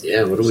fighting?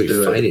 Yeah, what are we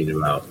fighting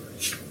about?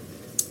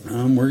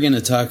 We're going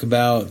to talk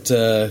about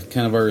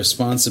kind of our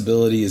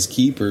responsibility as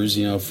keepers,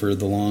 for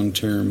the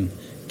long-term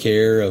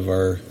care of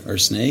our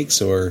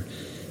snakes, or,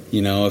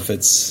 if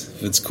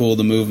it's cool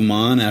to move them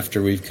on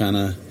after we've kind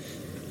of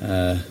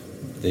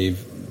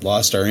they've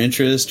lost our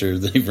interest, or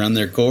they've run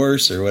their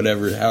course, or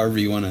whatever, however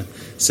you want to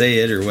say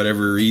it, or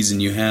whatever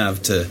reason you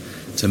have to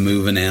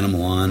move an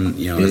animal on,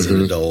 as an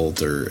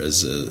adult, or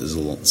as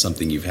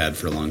something you've had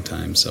for a long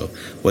time. So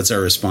what's our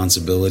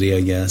responsibility,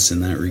 I guess, in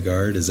that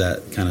regard? Does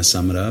that kind of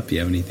sum it up? You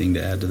have anything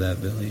to add to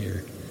that, Billy?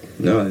 Or?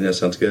 No, I think that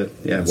sounds good.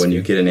 Yeah, when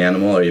you get an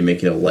animal, are you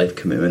making a life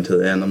commitment to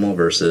the animal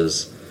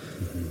versus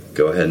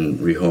go ahead and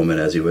rehome it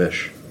as you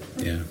wish?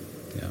 Yeah.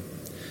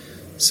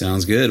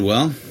 Sounds good.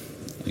 Well,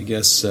 I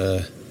guess,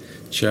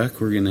 Chuck,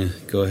 we're going to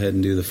go ahead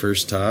and do the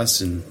first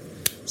toss and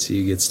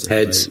see who gets to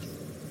heads. Fight.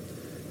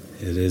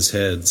 It is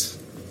heads.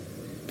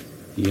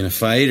 You gonna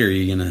fight, or are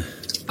you gonna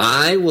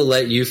I will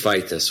let you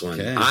fight this one.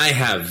 Okay. I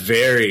have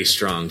very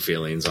strong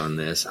feelings on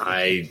this.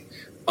 I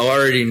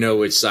already know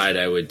which side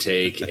I would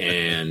take,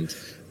 and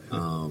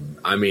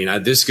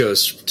this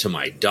goes to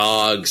my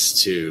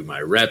dogs, to my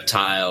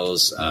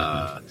reptiles.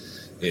 And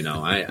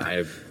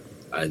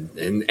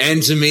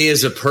to me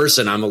as a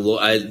person,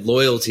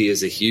 loyalty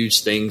is a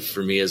huge thing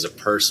for me as a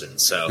person.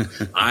 So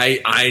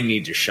I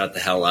need to shut the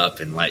hell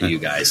up and let you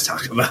guys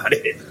talk about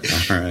it.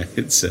 All right,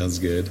 it sounds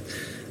good.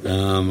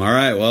 All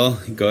right,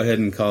 well, go ahead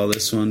and call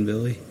this one,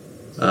 Billy.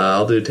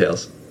 I'll do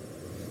tails.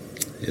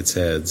 It's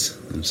heads.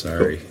 I'm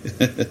sorry.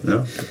 Cool.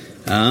 No.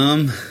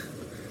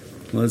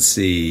 Let's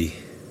see.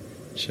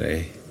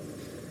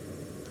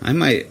 I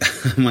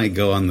might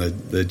go on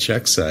the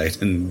Chuck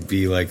side and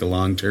be like a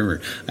long termer.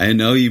 I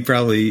know you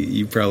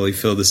probably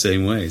feel the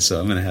same way, so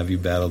I'm going to have you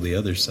battle the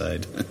other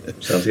side.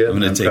 Sounds good. I'm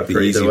going to take the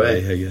easy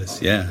way, I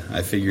guess. Yeah,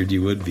 I figured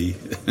you would be.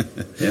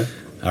 Yeah.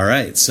 All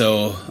right,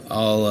 so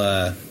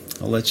I'll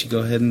let you go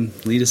ahead and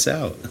lead us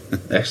out.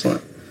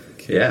 Excellent.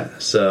 Okay. Yeah.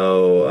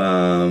 So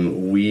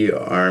I'm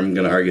going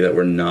to argue that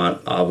we're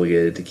not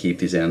obligated to keep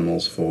these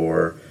animals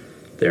for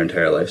their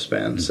entire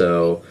lifespan. Mm-hmm.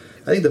 So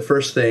I think the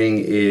first thing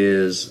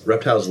is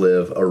reptiles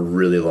live a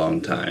really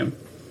long time.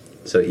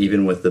 So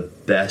even with the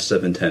best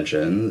of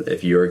intention,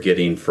 if you're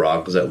getting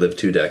frogs that live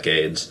 2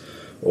 decades,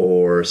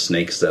 or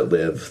snakes that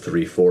live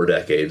 3-4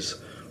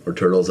 decades, or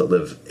turtles that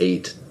live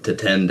 8 to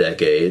 10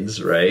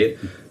 decades, right?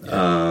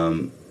 Yeah.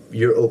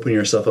 You're opening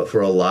yourself up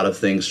for a lot of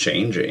things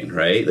changing,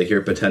 right? Like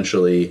you're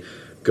potentially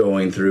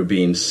going through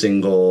being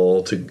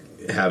single to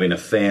having a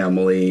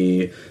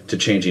family, to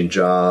changing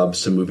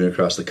jobs, to moving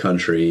across the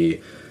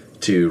country,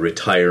 to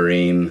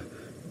retiring,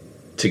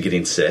 to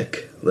getting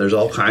sick. There's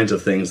all kinds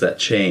of things that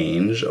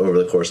change over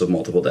the course of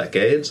multiple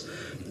decades.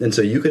 And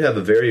so you could have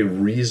a very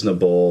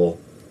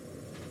reasonable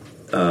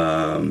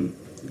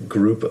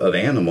group of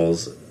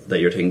animals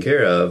that you're taking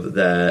care of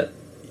that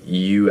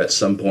you, at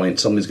some point,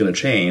 something's going to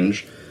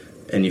change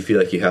and you feel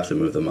like you have to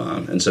move them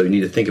on. And so you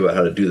need to think about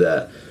how to do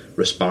that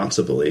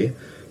responsibly.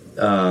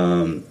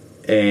 As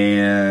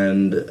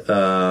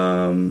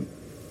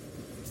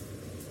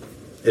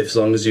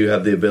long as you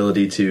have the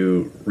ability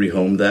to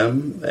rehome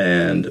them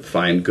and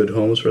find good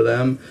homes for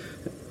them,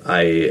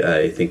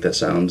 I think that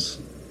sounds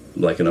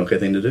like an okay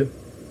thing to do.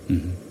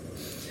 Mm-hmm.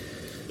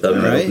 That'll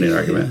be my opening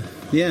argument.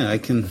 Yeah, I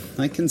can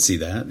see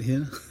that.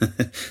 Yeah,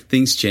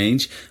 things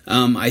change.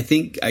 I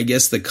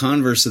guess the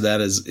converse of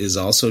that is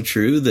also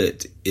true.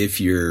 That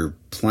if you're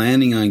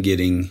planning on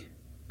getting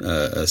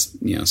a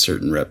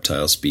certain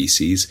reptile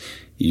species,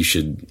 you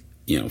should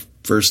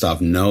first off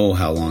know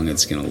how long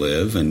it's going to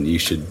live, and you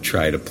should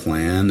try to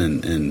plan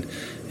and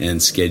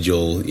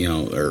schedule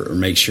or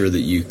make sure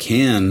that you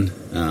can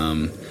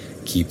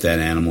keep that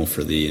animal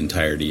for the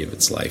entirety of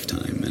its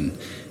lifetime.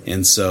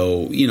 And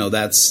so,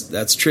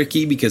 that's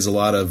tricky because a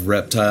lot of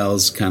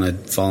reptiles kind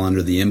of fall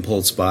under the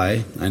impulse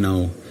buy. I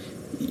know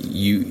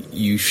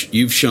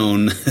you've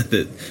shown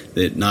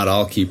that not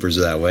all keepers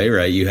are that way,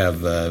 right? You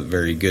have a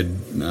very good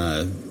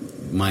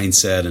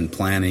mindset and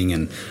planning,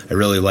 and I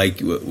really like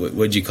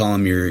what'd you call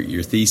them,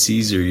 your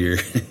theses or your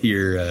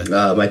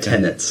my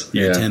tenets.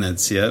 Your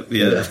tenets. Yep.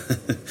 Yeah.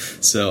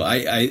 So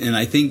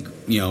I think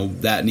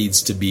that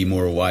needs to be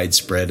more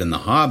widespread in the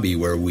hobby,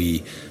 where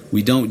we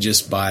don't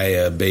just buy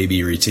a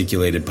baby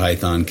reticulated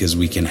python because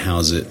we can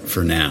house it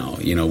for now.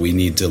 We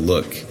need to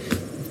look,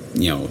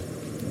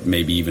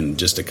 maybe even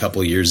just a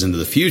couple years into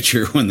the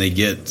future when they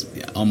get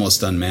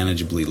almost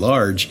unmanageably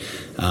large,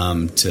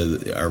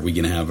 are we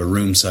going to have a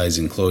room size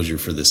enclosure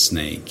for the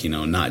snake?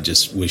 Not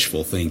just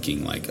wishful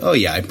thinking like, oh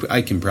yeah,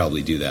 I can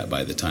probably do that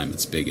by the time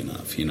it's big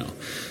enough,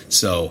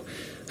 So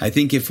I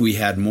think if we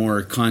had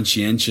more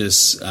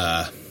conscientious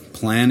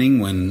planning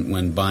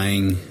when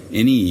buying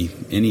any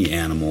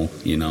animal,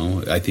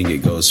 I think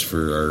it goes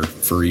for our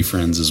furry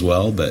friends as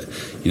well, but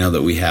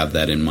that we have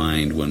that in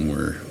mind when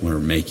we're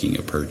making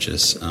a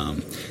purchase,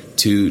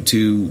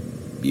 to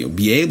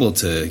be able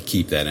to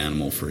keep that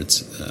animal for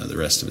the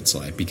rest of its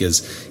life,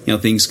 because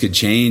things could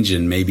change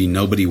and maybe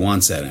nobody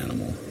wants that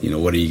animal.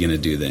 What are you going to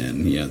do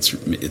then?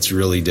 It's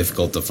really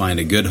difficult to find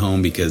a good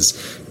home because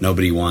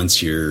nobody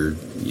wants your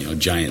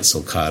giant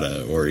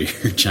sulcata or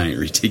your giant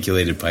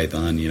reticulated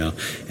python,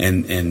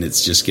 and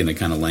it's just going to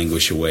kind of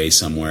languish away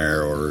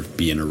somewhere or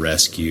be in a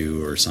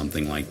rescue or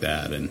something like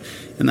that, and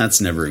that's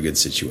never a good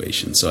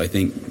situation. So I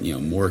think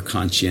more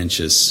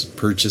conscientious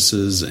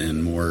purchases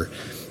and more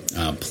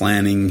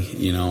planning.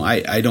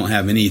 I don't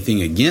have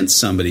anything against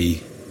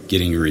somebody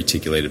getting a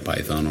reticulated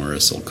python or a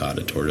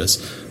sulcata tortoise,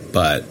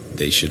 but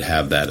they should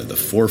have that at the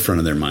forefront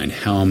of their mind.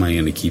 How am I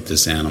going to keep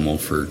this animal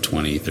for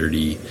 20,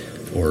 30,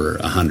 or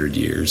 100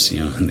 years,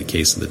 in the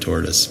case of the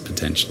tortoise,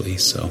 potentially.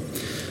 So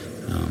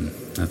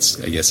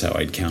that's, I guess, how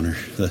I'd counter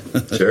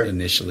sure.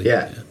 initially.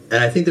 Yeah,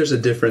 and I think there's a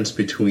difference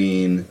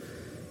between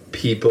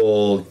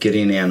people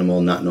getting an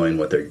animal not knowing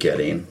what they're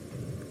getting,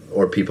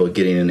 or people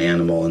getting an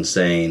animal and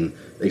saying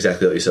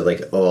exactly what you said,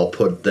 like, oh, I'll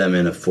put them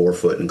in a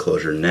 4-foot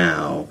enclosure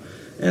now,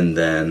 and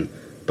then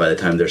by the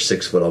time they're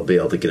 6 foot, I'll be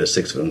able to get a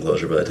 6 foot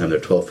enclosure. By the time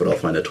they're 12 foot, I'll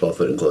find a 12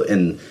 foot enclosure.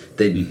 And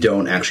they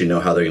don't actually know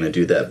how they're going to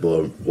do that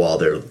while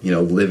they're,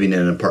 living in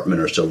an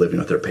apartment or still living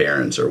with their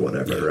parents or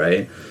whatever,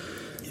 right?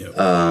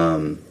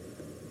 Yep.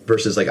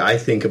 Versus, like, I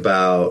think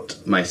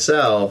about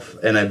myself,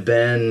 and I've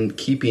been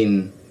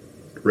keeping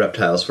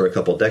reptiles for a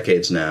couple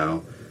decades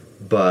now,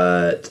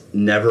 but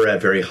never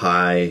at very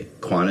high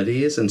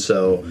quantities. And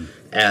so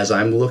as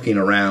I'm looking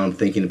around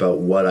thinking about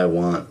what I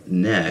want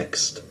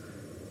next,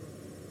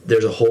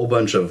 there's a whole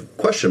bunch of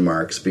question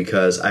marks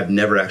because I've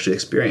never actually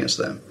experienced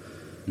them.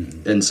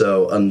 Mm-hmm. And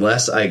so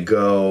unless I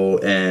go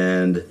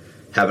and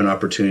have an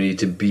opportunity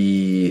to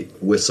be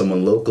with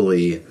someone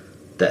locally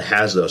that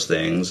has those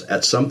things,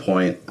 at some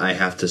point I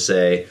have to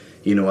say,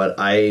 you know what,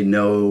 I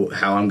know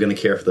how I'm going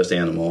to care for this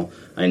animal.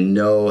 I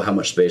know how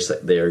much space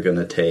that they are going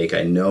to take.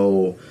 I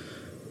know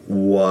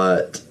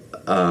what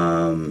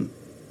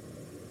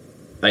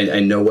I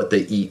know what they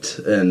eat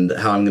and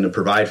how I'm going to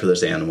provide for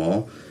this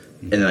animal.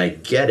 And then I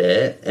get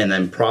it, and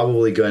I'm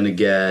probably going to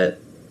get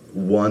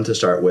one to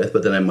start with,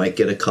 but then I might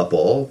get a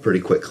couple pretty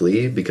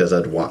quickly because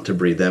I'd want to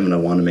breed them and I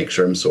want to make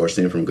sure I'm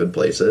sourcing from good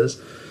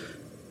places.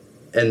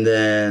 And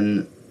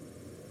then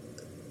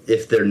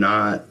if they're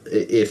not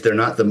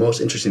the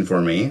most interesting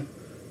for me,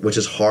 which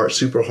is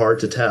super hard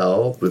to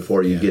tell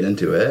before you get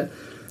into it,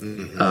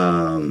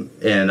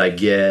 and I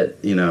get,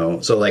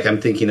 so like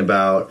I'm thinking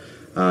about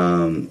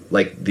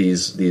like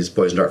these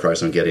poison dart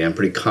frogs I'm getting, I'm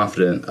pretty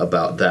confident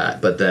about that.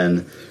 But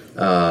then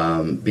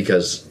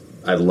because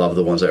I love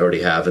the ones I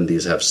already have, and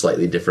these have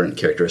slightly different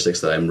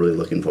characteristics that I'm really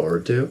looking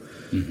forward to.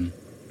 Mm-hmm.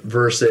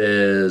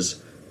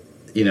 Versus,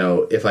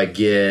 if I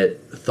get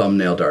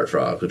thumbnail dart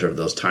frogs, which are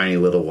those tiny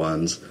little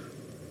ones,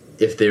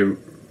 if they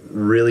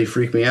really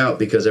freak me out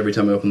because every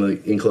time I open the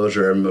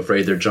enclosure, I'm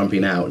afraid they're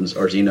jumping out, and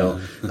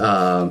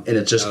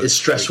it's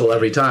stressful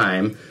every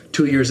time.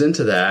 2 years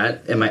into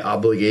that, am I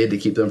obligated to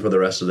keep them for the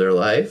rest of their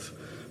life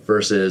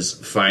versus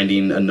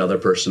finding another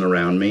person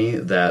around me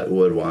that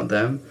would want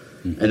them?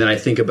 Mm-hmm. And then I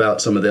think about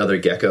some of the other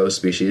gecko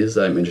species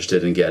that I'm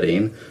interested in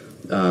getting,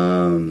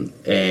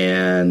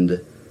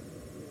 and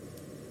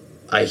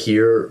I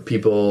hear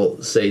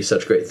people say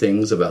such great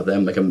things about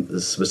them. Like I'm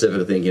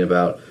specifically thinking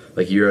about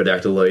like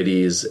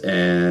Urodactyloides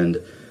and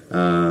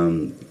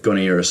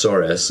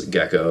Goneirosaurus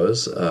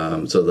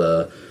geckos. So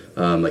the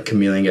like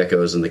chameleon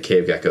geckos and the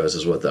cave geckos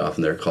is what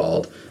often they're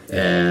called.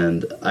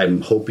 And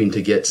I'm hoping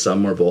to get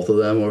some or both of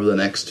them over the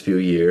next few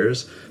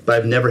years. But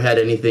I've never had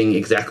anything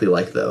exactly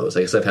like those.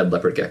 I guess I've had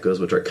leopard geckos,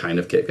 which are kind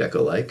of cave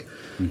gecko-like.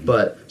 Mm-hmm.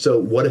 But so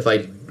what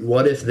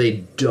if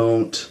they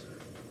don't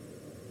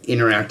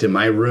interact in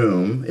my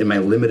room, in my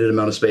limited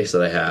amount of space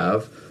that I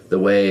have, the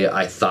way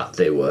I thought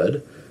they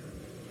would?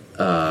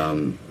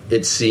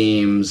 It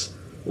seems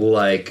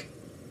like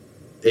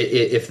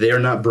if they're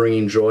not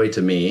bringing joy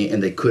to me,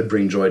 and they could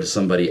bring joy to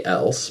somebody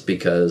else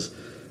because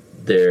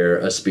they're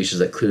a species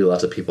that clearly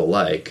lots of people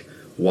like,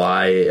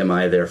 why am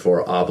I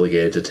therefore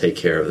obligated to take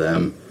care of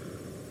them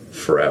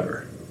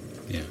forever?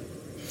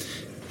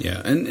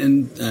 Yeah,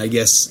 and I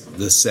guess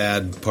the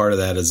sad part of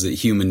that is that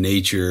human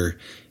nature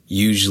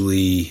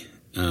usually,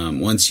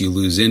 once you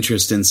lose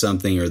interest in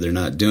something or they're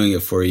not doing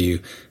it for you,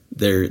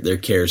 their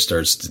care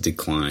starts to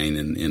decline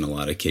in a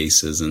lot of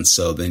cases, and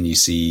so then you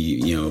see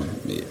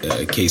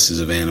cases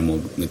of animal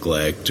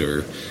neglect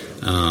or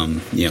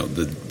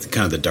the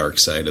kind of the dark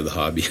side of the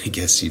hobby, I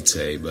guess you'd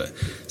say. But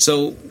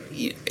so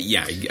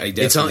yeah, I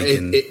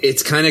definitely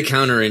it's kind of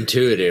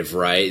counterintuitive,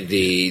 right?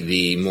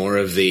 The more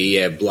of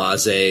the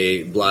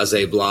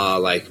blase blah,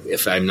 like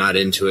if I'm not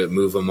into it,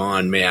 move them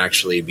on, may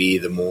actually be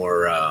the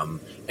more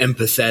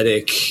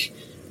empathetic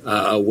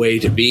way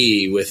to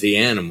be with the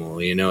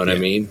animal. You know what I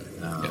mean?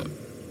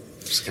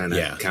 It's kind of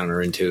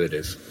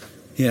counterintuitive.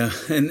 Yeah,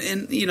 and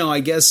I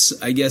guess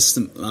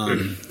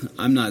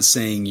I'm not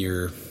saying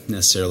you're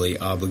necessarily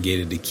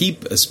obligated to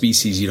keep a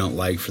species you don't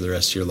like for the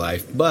rest of your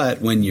life, but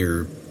when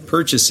you're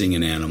purchasing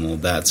an animal,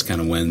 that's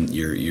kind of when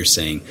you're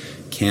saying,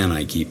 can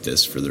I keep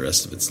this for the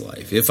rest of its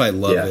life? If I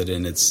love it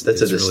and it's a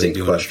really distinct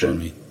doing question. it for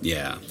me.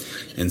 Yeah.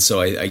 And so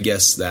I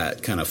guess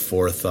that kind of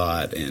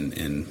forethought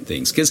and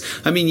things. Because,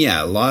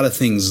 a lot of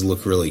things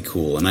look really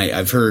cool. And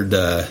I've heard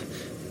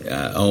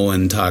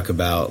Owen talk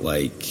about,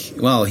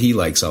 he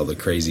likes all the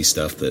crazy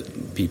stuff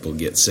that people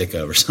get sick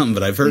of or something.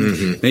 But I've heard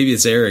maybe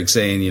it's Eric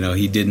saying,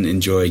 he didn't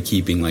enjoy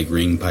keeping like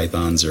ring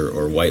pythons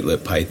or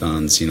white-lip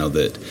pythons,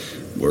 that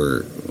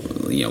were,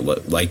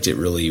 liked it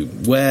really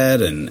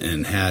wet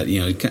and had,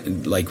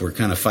 were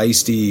kind of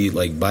feisty,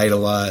 like bite a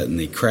lot and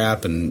they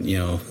crap and,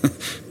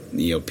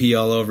 pee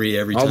all over you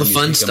every time you pick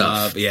them up. All the fun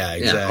stuff. Yeah,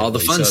 exactly. Yeah, all the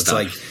fun stuff. It's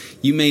like,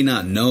 you may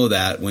not know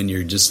that when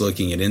you're just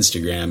looking at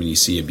Instagram and you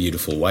see a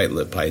beautiful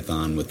white-lip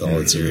python with all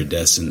its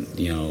iridescent,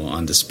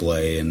 on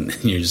display, and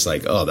you're just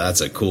like, oh, that's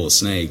a cool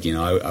snake.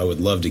 I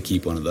would love to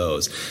keep one of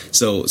those.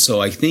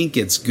 So I think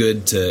it's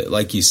good to,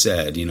 like you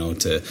said,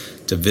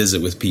 to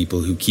visit with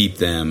people who keep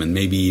them and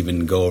maybe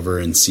even go over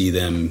and see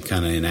them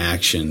kind of in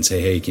action.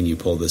 Say, hey, can you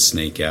pull this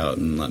snake out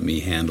and let me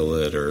handle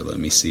it or let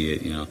me see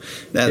it?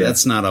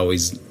 That's not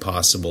always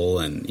possible,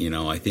 and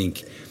I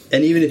think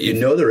And even if you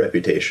know the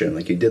reputation,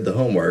 like you did the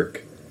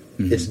homework,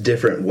 it's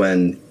different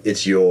when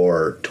it's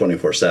your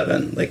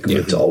 24/7. Like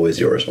it's always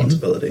your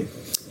responsibility.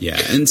 Yeah,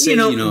 and say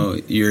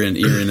you're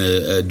in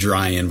a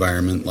dry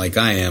environment like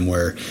I am,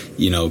 where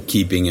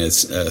keeping a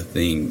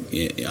thing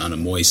on a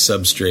moist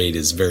substrate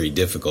is very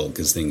difficult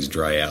because things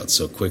dry out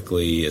so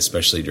quickly,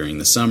 especially during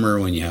the summer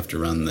when you have to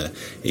run the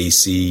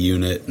AC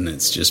unit and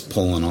it's just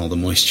pulling all the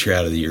moisture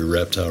out of your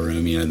reptile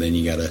room. Then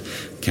you got to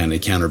kind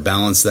of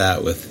counterbalance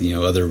that with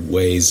other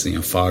ways,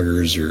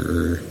 foggers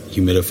or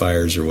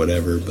humidifiers or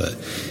whatever, but.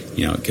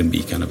 It can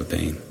be kind of a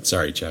pain.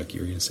 Sorry, Chuck, you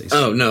were going to say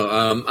something. Oh,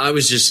 no. I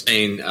was just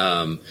saying,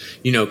 kind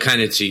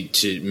of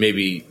to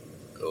maybe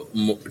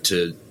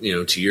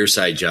to your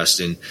side,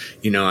 Justin,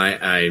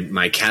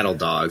 my cattle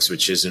dogs,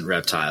 which isn't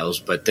reptiles,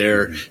 but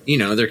they're,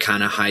 they're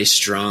kind of high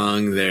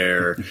strung.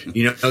 They're,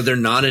 they're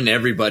not an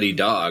everybody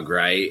dog.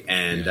 Right.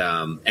 And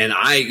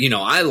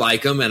I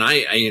like them, and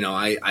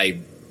I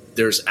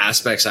there's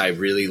aspects I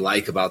really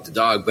like about the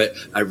dog, but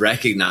I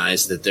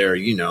recognize that they're,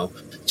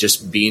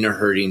 just being a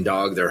herding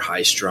dog, they're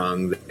high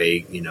strung. They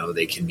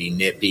can be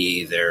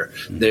nippy. There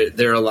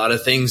are a lot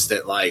of things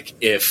that, like,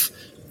 if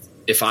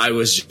I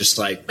was just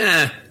like,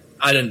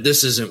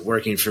 this isn't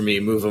working for me,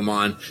 move them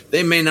on,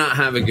 they may not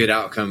have a good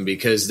outcome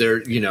because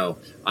they're,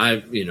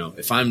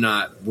 if I'm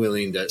not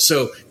willing to,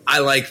 so I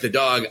like the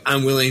dog,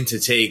 I'm willing to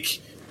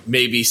take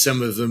maybe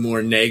some of the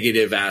more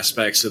negative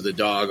aspects of the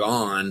dog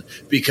on,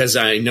 because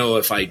I know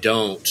if I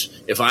don't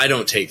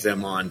take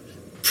them on,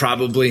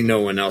 probably no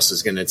one else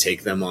is going to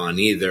take them on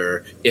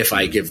either if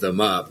I give them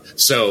up.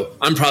 So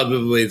I'm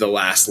probably the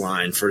last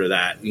line for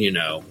that,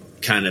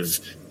 kind of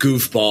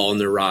goofball,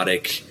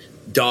 neurotic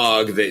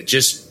dog that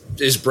just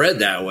is bred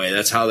that way.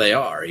 That's how they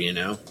are,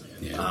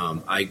 Yeah.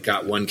 I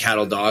got one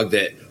cattle dog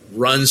that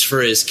runs for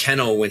his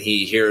kennel when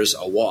he hears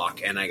a walk,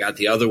 and I got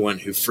the other one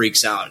who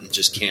freaks out and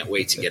just can't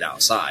wait to get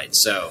outside.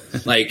 So,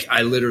 like,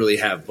 I literally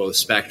have both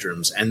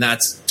spectrums, and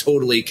that's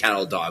totally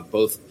cattle dog.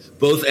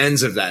 Both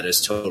ends of that is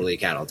totally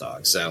cattle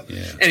dog. So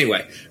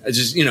anyway,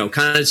 just,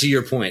 kind of to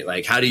your point,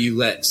 like, how do you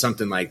let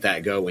something like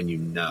that go when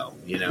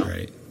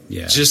Right.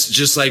 Yeah.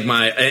 Just like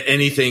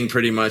anything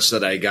pretty much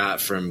that I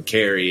got from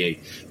Carrie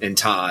and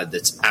Todd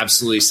that's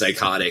absolutely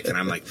psychotic. And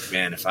I'm like,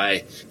 man, if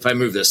I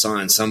move this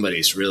on,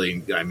 somebody's really,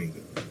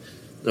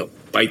 they'll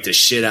bite the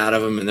shit out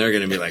of them, and they're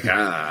going to be like,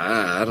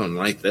 I don't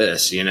like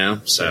this,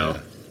 So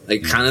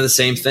kind of the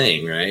same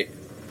thing, right?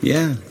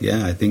 Yeah,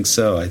 I think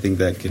so. I think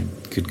that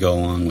could go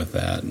along with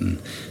that. And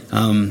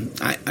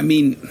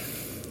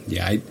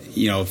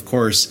of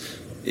course,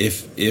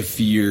 if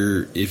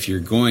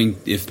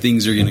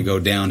things are going to go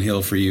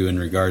downhill for you in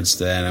regards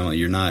to that,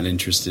 you're not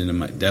interested in,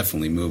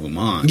 definitely move them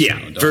on.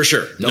 Yeah, for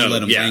sure. Don't let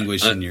them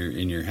languish in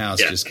your house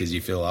just because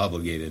you feel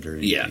obligated or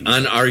anything. Yeah,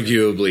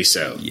 unarguably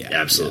so. Yeah,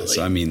 absolutely.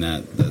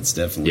 Yeah. So that's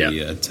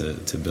definitely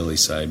to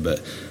Billy's side,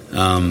 but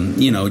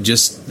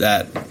just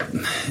that,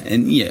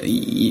 and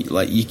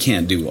you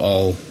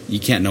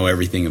can't know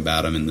everything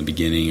about them in the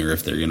beginning, or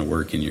if they're going to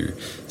work in your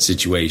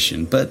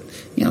situation, but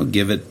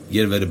give it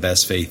a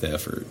best faith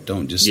effort.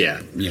 Don't just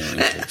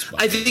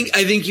I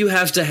think you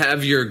have to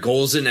have your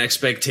goals and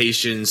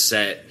expectations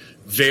set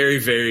very,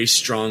 very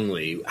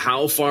strongly.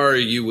 How far are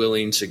you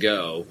willing to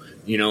go?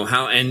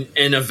 How and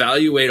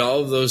evaluate all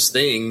of those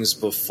things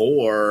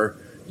before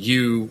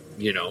you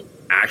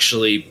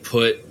actually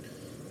put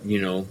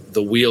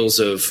the wheels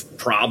of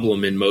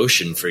problem in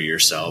motion for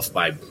yourself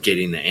by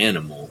getting the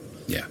animal.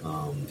 Yeah.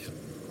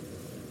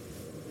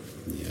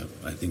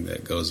 I think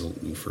that goes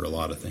for a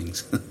lot of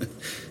things.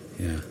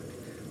 Yeah.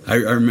 I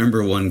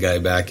remember one guy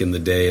back in the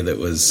day that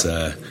was,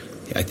 I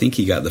think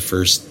he got the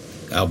first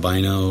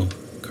albino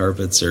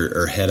carpets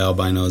or head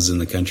albinos in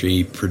the country.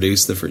 He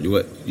produced the first,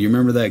 do you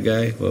remember that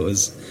guy?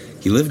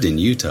 He lived in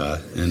Utah,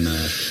 and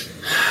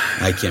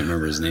I can't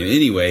remember his name.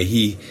 Anyway,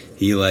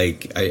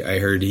 I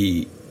heard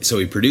so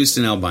he produced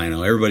an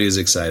albino. Everybody was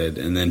excited,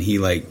 and then he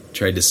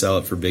tried to sell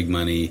it for big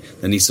money.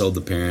 Then he sold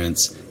the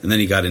parents, and then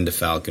he got into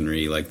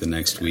falconry the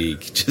next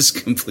week,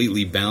 just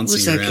completely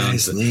bouncing around.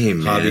 What's that guy's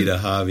name, hobby man? To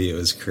hobby. It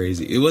was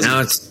crazy. It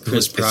wasn't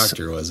Chris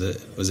Proctor, was it?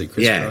 Was it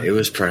Chris? Yeah, Proctor? it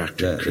was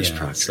Proctor. Chris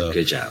Proctor. So,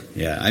 good job.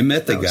 Yeah, I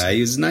met the guy.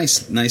 He was a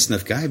nice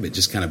enough guy, but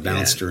just kind of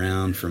bounced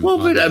around from. Well,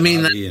 but hobby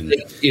and,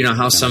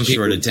 how some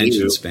people short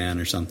attention span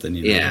or something.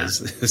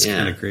 It's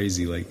kind of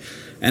crazy.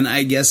 And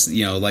I guess,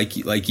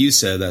 like you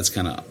said, that's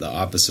kind of the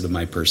opposite of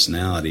my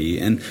personality.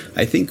 And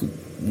I think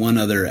one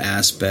other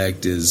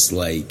aspect is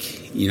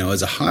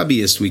as a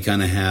hobbyist, we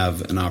kind of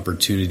have an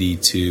opportunity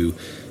to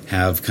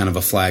have kind of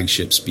a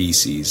flagship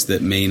species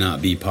that may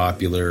not be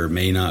popular,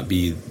 may not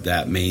be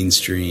that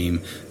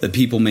mainstream, that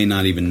people may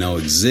not even know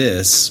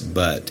exists,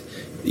 but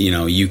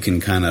you can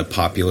kind of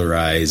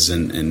popularize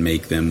and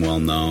make them well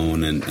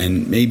known,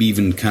 and maybe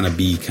even kind of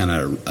be kind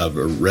of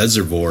a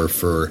reservoir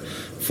for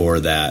for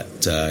that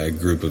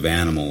group of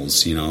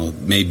animals.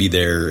 Maybe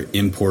they're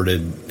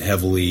imported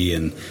heavily,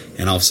 and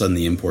all of a sudden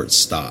the imports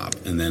stop,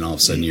 and then all of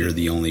a sudden you're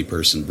the only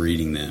person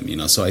breeding them.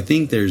 So I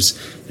think there's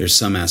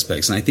some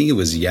aspects, and I think it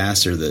was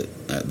Yasser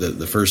that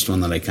the first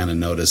one that I kind of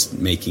noticed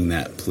making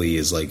that plea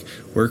is like,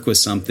 work with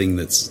something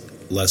that's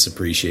less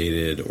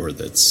appreciated, or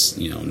that's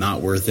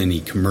not worth any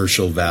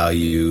commercial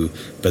value,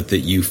 but that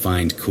you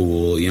find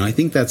cool. I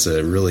think that's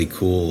a really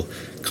cool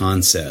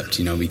concept,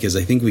 because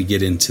I think we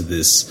get into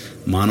this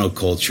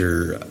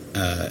monoculture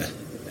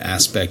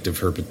aspect of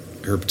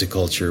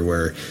herpetoculture,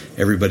 where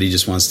everybody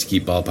just wants to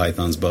keep ball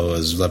pythons,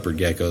 boas, leopard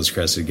geckos,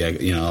 crested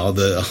gecko, all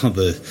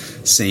the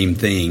same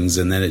things,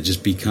 and then it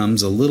just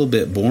becomes a little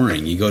bit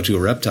boring. You go to a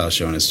reptile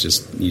show and it's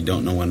just, you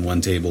don't know when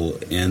one table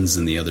ends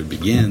and the other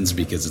begins,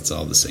 because it's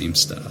all the same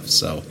stuff.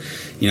 So,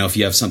 if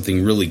you have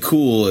something really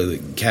cool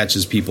that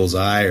catches people's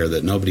eye or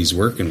that nobody's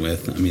working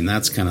with, I mean,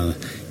 that's kind of,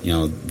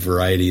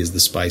 variety is the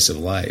spice of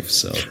life.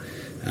 So,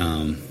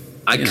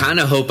 I kind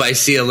of hope I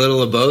see a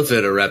little of both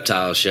at a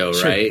reptile show,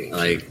 sure. Right?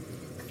 Like,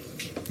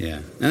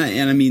 yeah,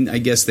 and I mean, I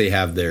guess they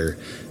have their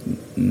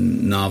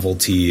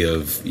novelty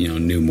of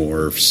new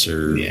morphs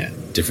or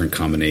different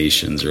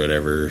combinations or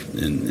whatever,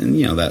 and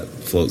that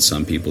floats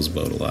some people's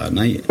boat a lot. And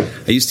I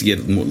used to get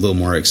a little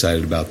more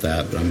excited about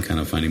that, but I'm kind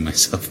of finding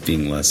myself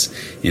being less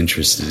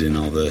interested in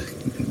all the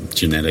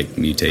genetic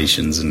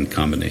mutations and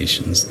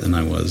combinations than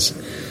I was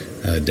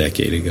a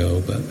decade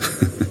ago. But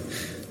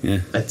yeah,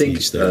 I think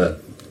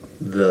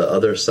the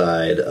other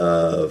side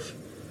of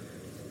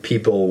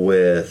people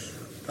with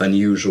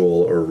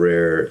unusual or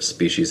rare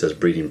species as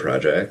breeding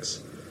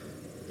projects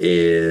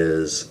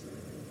is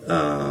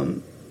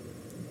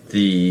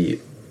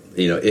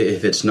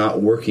if it's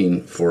not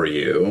working for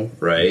you,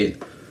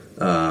 right?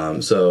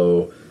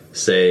 So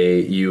say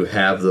you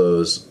have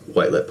those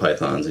white-lipped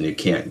pythons and you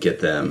can't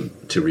get them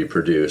to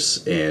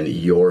reproduce in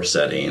your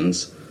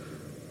settings,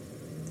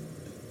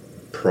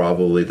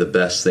 probably the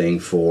best thing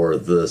for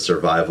the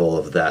survival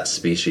of that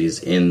species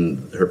in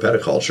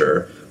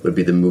herpetoculture would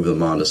be to move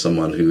them on to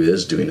someone who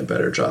is doing a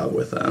better job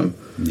with them,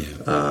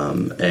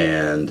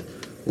 and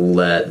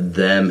let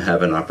them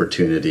have an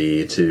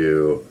opportunity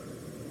to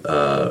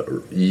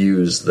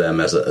use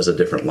them as a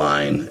different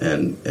line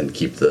and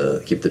keep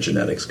the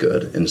genetics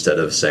good, instead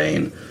of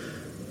saying,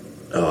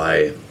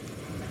 I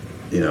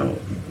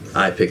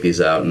picked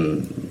these out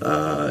and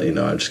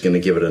I'm just going to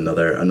give it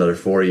another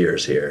 4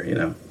 years here,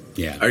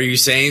 Yeah. Are you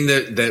saying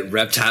that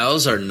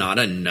reptiles are not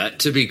a nut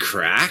to be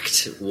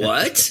cracked?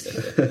 What?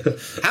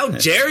 How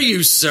dare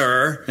you,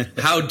 sir?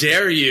 How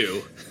dare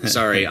you?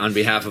 Sorry, on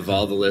behalf of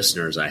all the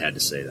listeners, I had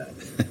to say that.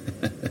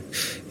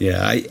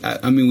 Yeah,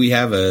 I mean, we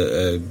have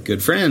a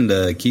good friend,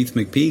 Keith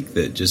McPeak,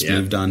 that just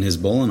moved on his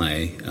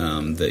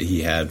Bolinai that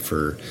he had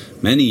for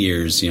many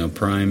years,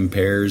 prime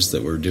pairs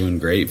that were doing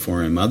great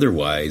for him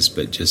otherwise,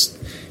 but just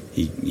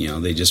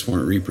they just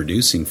weren't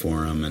reproducing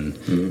for him,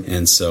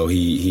 and so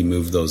he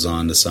moved those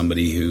on to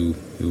somebody who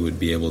would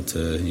be able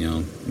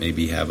to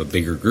maybe have a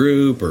bigger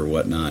group or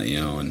whatnot,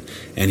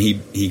 and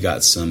he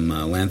got some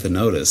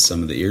lanthanotus,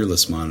 some of the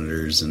earless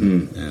monitors,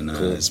 and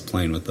cool. Is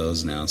playing with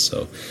those now.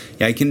 So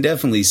yeah, I can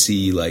definitely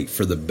see, like,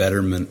 for the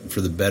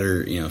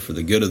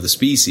good of the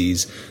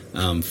species,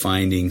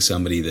 finding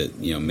somebody that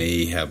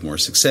may have more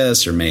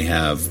success or may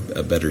have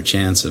a better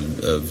chance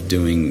of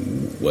doing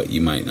what you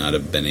might not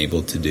have been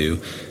able to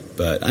do.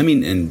 But I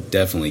mean, and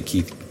definitely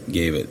Keith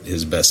gave it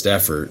his best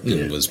effort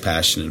and was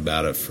passionate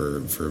about it for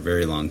a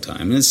very long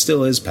time, and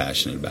still is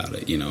passionate about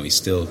it. He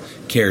still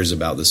cares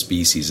about the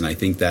species, and I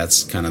think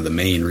that's kind of the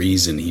main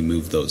reason he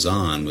moved those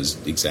on, was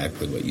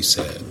exactly what you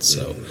said.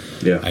 So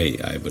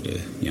I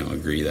would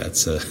agree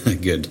that's a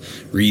good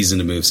reason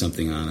to move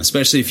something on,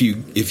 especially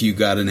if you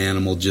got an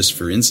animal just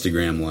for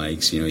Instagram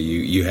likes. You're a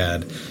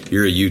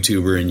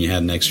YouTuber and you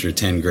had an extra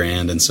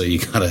 $10,000, and so you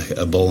got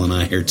a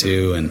Bolinai or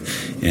two, and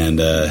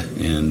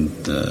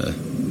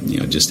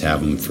just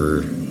have them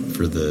for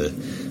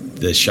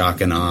the shock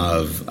and awe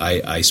of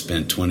I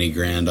spent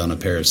 $20,000 on a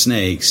pair of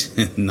snakes,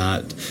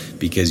 not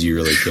because you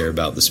really care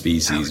about the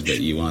species, but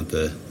you want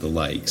the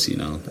likes.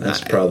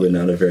 That's probably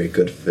not a very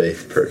good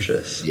faith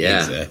purchase. Yeah,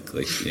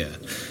 exactly. Yeah,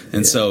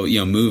 and so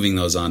moving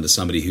those on to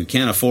somebody who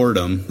can't afford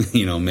them,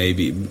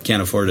 maybe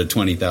can't afford a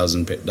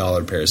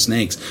 $20,000 pair of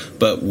snakes,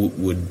 but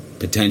would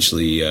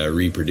potentially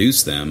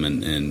reproduce them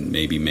and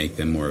maybe make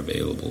them more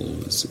available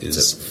is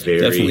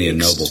definitely a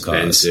noble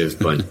cause. Expensive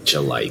bunch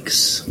of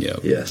likes. Yep.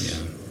 Yes.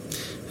 Yeah.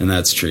 And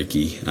that's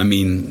tricky. I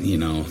mean,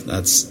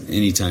 that's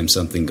anytime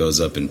something goes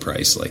up in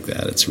price like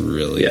that, it's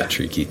really a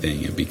tricky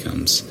thing. It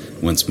becomes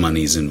once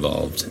money's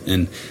involved.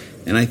 And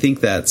I think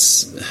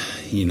that's,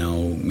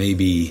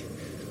 maybe,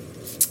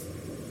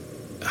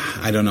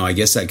 I don't know, I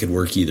guess that could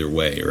work either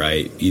way,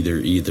 right?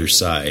 Either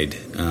side.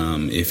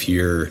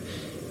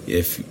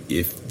 If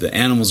the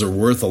animals are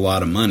worth a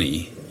lot of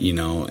money,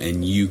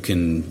 and you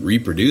can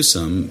reproduce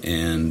them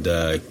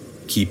and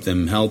keep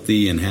them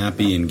healthy and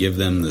happy and give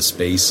them the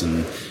space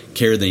and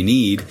care they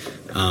need,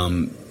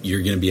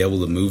 you're going to be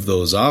able to move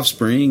those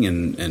offspring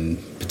and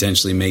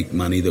potentially make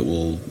money that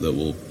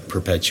will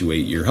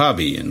perpetuate your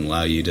hobby and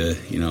allow you to,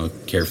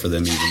 care for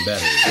them even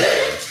better.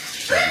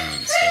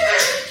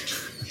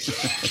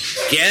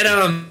 Get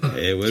him!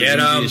 It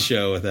wouldn't be a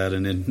show without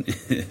an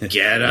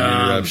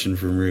interruption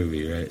from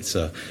Ruby, right?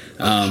 So,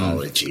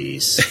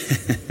 apologies.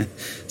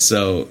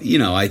 So,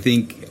 I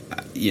think,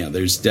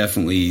 there's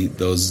definitely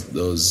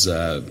those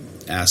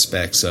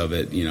aspects of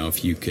it.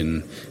 If you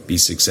can be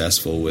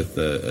successful with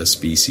a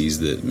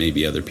species that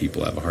maybe other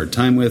people have a hard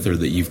time with, or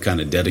that you've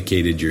kind of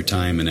dedicated your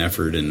time and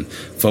effort and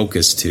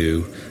focus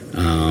to,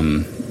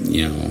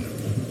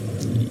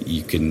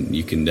 you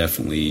can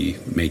definitely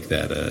make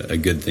that a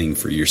good thing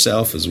for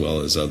yourself as well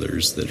as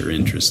others that are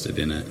interested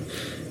in it.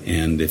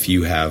 And if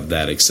you have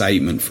that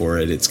excitement for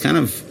it, it's kind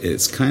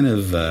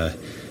of a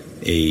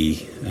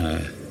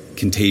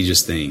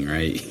contagious thing,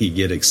 right? You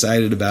get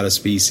excited about a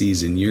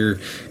species and you're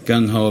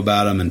gung-ho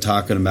about them and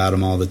talking about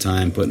them all the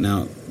time, putting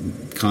out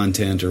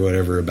content or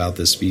whatever about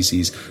this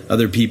species.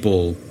 Other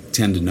people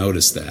tend to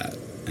notice that,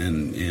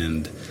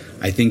 and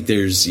I think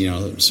there's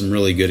some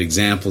really good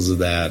examples of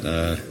that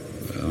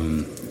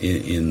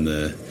in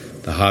the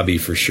hobby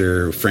for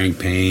sure. Frank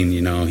Payne,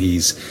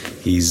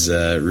 he's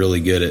really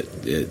good at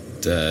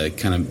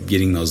kind of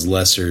getting those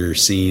lesser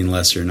seen,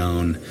 lesser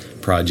known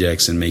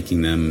projects and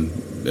making them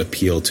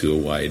appeal to a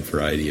wide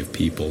variety of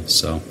people.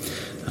 So,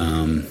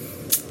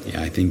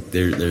 I think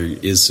there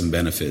is some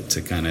benefit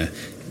to kind of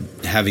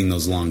having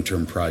those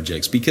long-term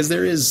projects, because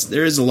there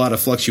is a lot of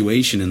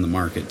fluctuation in the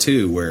market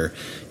too, where,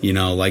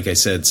 like I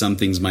said, some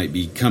things might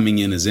be coming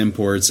in as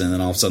imports, and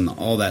then all of a sudden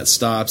all that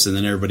stops, and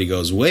then everybody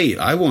goes, wait,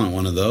 I want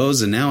one of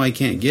those, and now I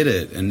can't get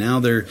it, and now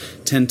they're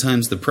 10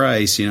 times the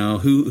price.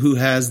 Who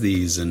has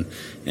these? And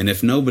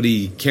if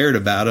nobody cared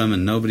about them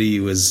and nobody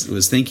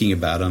was thinking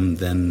about them,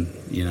 then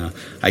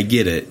I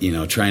get it.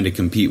 Trying to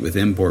compete with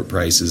import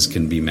prices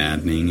can be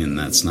maddening, and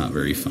that's not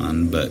very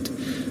fun. But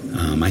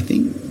I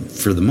think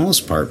for the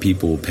most part,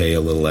 people will pay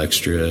a little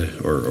extra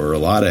or a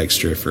lot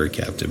extra for a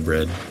captive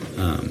bred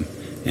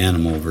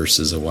animal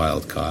versus a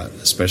wild caught,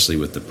 especially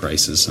with the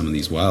prices some of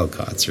these wild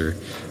caughts are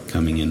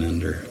coming in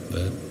under.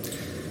 But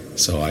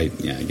so I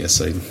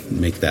guess I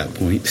make that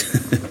point.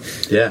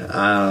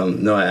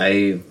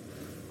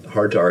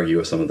 Hard to argue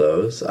with some of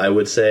those. I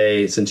would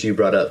say, since you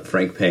brought up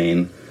Frank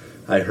Payne,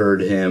 I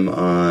heard him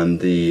on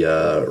the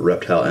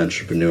Reptile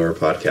Entrepreneur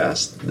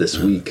podcast this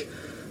week,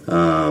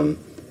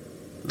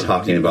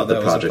 talking about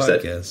the projects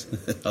that it's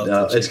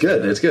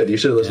good. It's good. You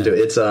should listen to it.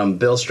 It's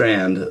Bill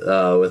Strand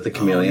with the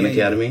Chameleon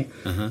Academy.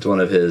 Uh-huh. It's one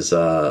of his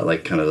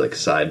kind of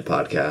side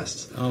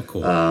podcasts. Oh,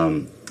 cool.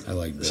 I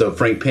like that. So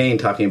Frank Payne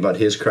talking about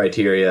his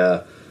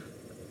criteria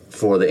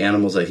for the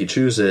animals that he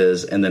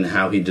chooses, and then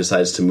how he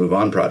decides to move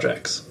on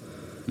projects,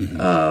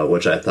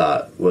 which I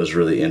thought was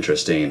really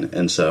interesting.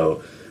 And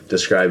so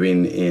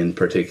describing in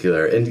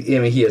particular, and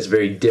he has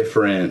very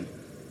different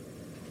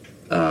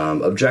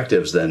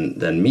objectives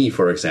than me,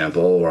 for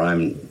example,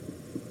 where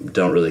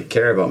don't really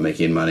care about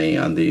making money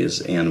on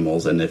these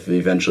animals, and if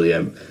eventually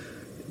I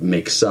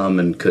make some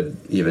and could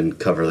even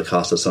cover the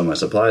cost of some of my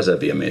supplies, that'd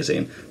be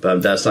amazing.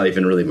 But that's not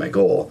even really my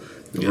goal.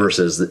 Yeah.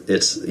 Versus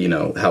it's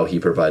how he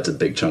provides a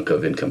big chunk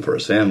of income for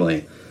his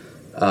family.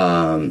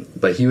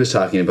 But he was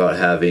talking about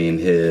having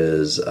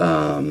his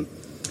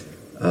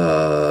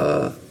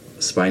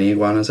spiny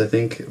iguanas, I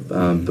think,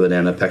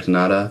 banana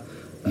pectinata.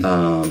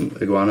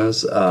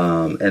 Iguanas,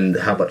 and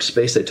how much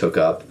space they took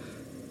up,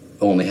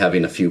 only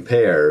having a few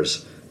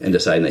pairs, and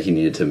deciding that he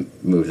needed to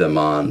move them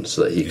on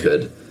so that he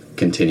could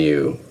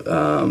continue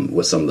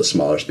with some of the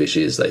smaller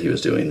species that he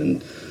was doing.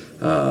 And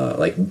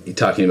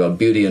talking about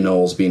beauty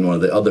anoles being one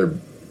of the other,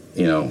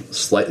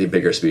 slightly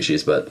bigger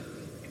species, but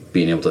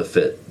being able to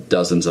fit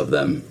dozens of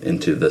them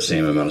into the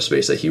same amount of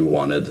space that he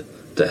wanted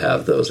to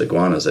have those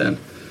iguanas in.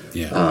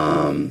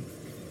 Yeah.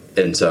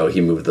 And so he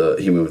moved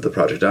the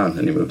project on,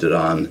 and he moved it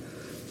on,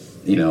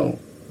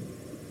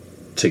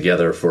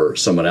 together for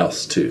someone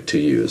else to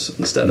use,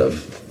 instead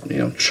of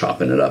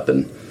chopping it up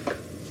and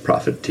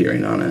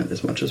profiteering on it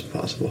as much as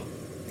possible.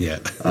 Yeah.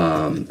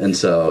 And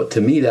so to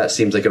me that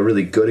seems like a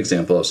really good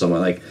example of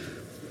someone I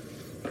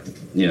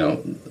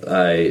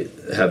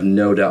have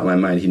no doubt in my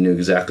mind he knew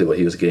exactly what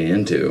he was getting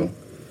into,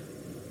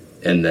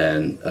 and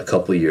then a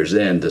couple of years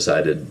in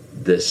decided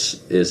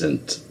this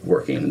isn't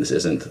working, this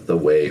isn't the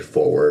way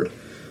forward,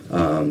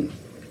 and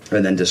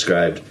then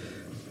described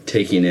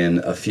taking in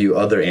a few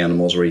other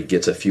animals where he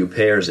gets a few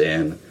pairs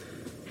in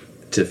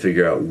to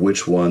figure out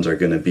which ones are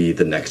going to be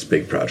the next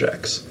big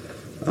projects.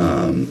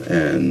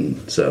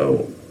 And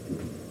so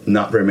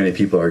not very many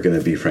people are going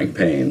to be Frank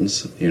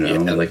Payne's,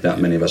 not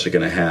many of us are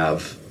going to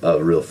have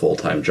a real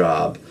full-time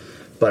job.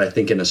 But I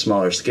think in a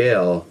smaller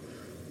scale,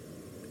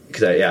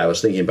 because I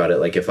was thinking about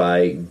it, if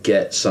I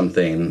get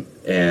something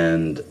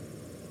and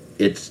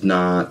it's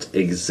not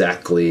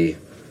exactly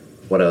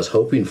what I was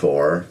hoping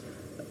for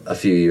a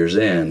few years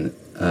in,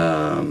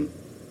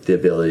 the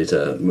ability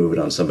to move it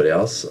on somebody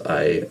else,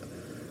 I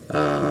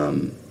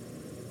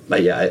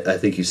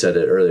think you said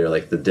it earlier,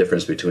 the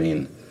difference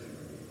between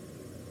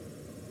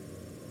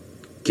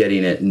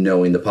getting it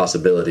knowing the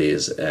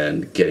possibilities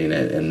and getting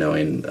it and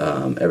knowing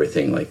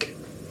everything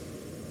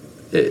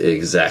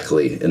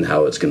exactly and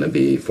how it's going to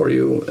be for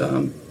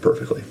you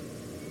perfectly.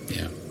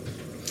 Yeah.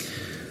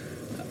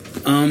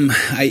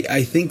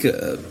 I think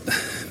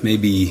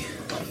maybe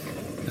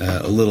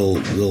a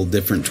little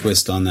different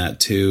twist on that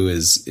too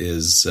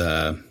is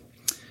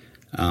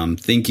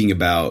thinking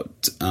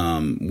about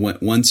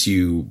once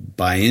you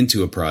buy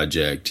into a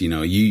project,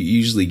 you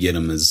usually get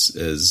them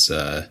as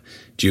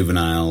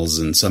juveniles,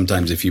 and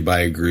sometimes if you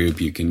buy a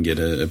group, you can get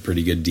a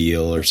pretty good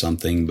deal or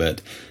something.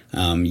 But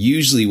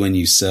usually when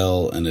you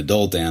sell an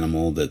adult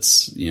animal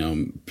that's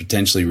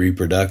potentially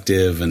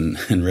reproductive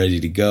and ready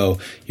to go,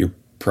 you're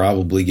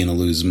probably going to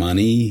lose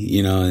money,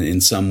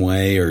 in some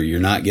way, or you're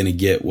not going to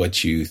get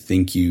what you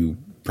think you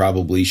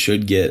probably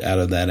should get out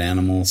of that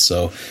animal.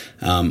 So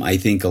I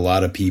think a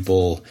lot of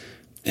people,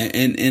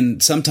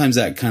 and sometimes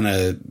that kind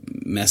of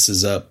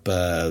messes up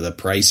the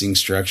pricing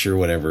structure,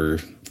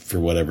 for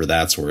whatever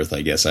that's worth.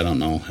 I guess I don't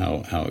know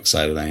how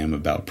excited I am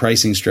about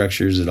pricing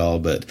structures at all,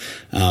 but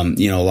a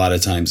lot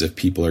of times if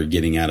people are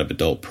getting out of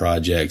adult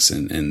projects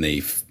and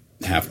they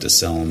have to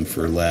sell them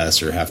for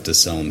less or have to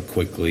sell them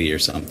quickly or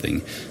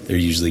something, they're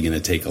usually going to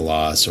take a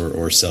loss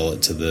or sell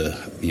it to the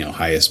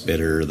highest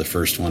bidder or the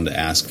first one to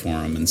ask for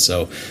them, and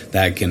so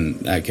that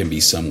can be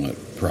somewhat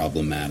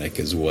problematic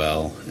as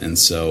well. And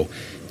so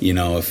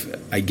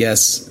if I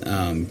guess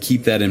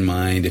keep that in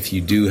mind. If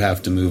you do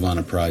have to move on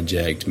a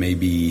project,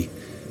 maybe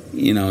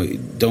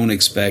don't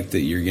expect that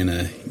you're going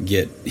to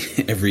get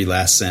every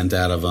last cent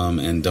out of them,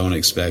 and don't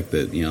expect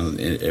that,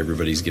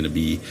 everybody's going to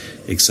be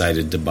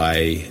excited to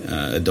buy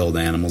adult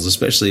animals,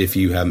 especially if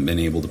you haven't been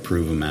able to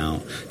prove them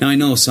out. Now, I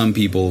know some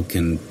people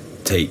can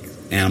take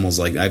animals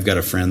like, I've got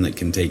a friend that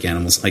can take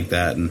animals like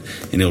that and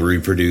he'll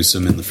reproduce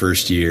them in the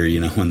first year,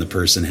 when the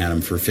person had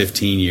them for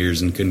 15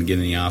 years and couldn't get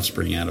any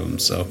offspring out of them.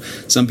 So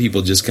some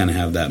people just kind of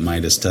have that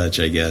Midas touch,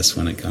 I guess,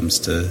 when it comes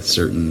to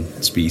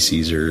certain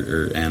species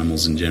or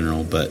animals in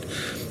general. But,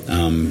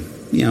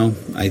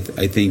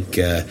 I think,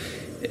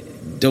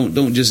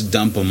 don't just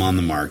dump them on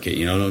the market.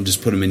 Don't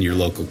just put them in your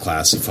local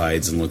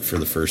classifieds and look for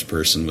the first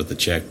person with a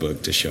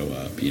checkbook to show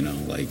up.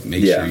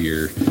 Make sure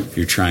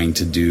you're trying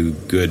to do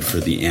good for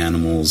the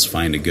animals,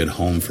 find a good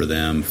home for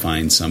them,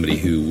 find somebody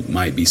who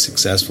might be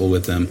successful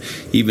with them,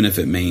 even if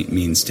it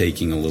means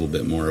taking a little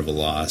bit more of a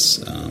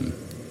loss.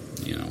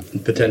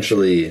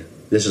 Potentially,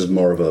 this is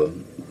more of a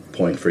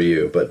point for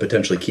you, but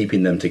potentially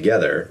keeping them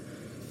together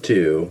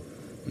too.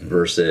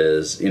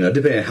 Versus,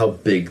 depending on how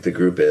big the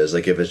group is,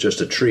 like if it's just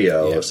a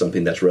trio of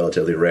something that's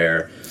relatively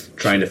rare,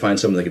 trying to find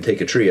someone that can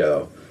take a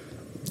trio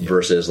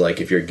versus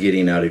like if you're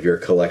getting out of your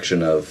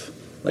collection of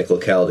like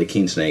locality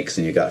king snakes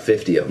and you got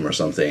 50 of them or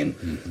something,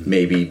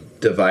 maybe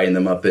dividing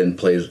them up in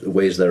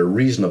ways that are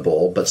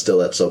reasonable, but still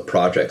that so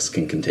projects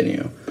can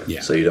continue.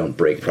 So you don't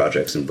break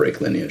projects and break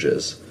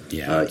lineages.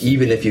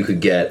 Even if you could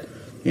get,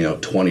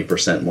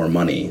 20% more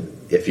money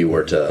if you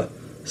were to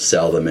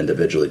sell them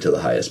individually to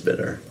the highest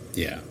bidder.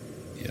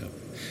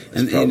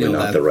 It's probably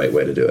not the right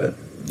way to do it.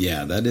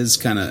 Yeah, that is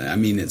kind of,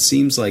 it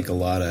seems like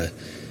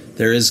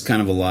there is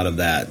kind of a lot of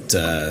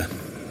that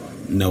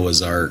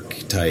Noah's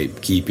Ark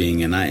type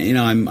keeping, and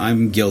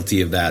I'm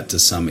guilty of that to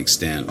some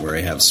extent, where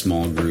I have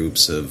small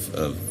groups of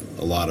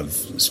a lot of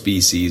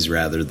species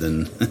rather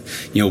than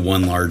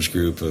one large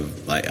group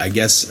of, I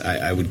guess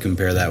I would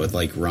compare that with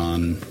like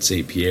Ron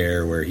St.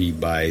 Pierre, where he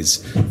buys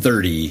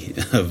 30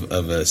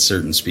 of a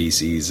certain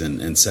species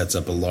and sets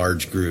up a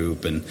large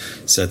group and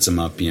sets them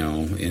up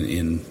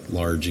in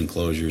large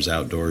enclosures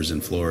outdoors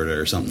in Florida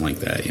or something like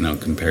that,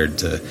 compared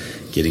to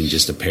getting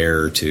just a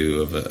pair or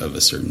two of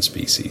a certain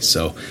species.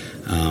 So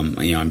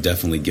I'm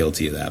definitely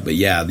guilty of that. But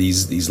yeah,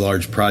 these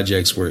large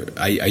projects where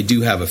I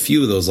do have a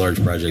few of those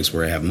large projects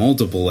where I have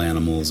multiple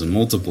animals and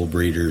multiple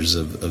breeders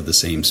of the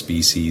same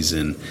species,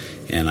 and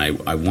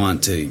I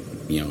want to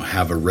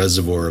have a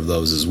reservoir of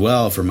those as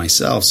well for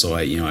myself. So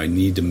I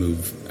need to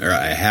move, or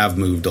I have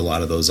moved a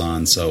lot of those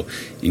on. So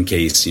in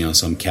case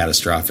some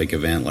catastrophic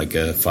event like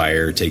a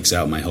fire takes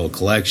out my whole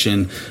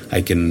collection,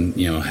 I can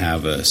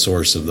have a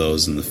source of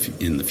those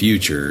in the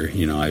future.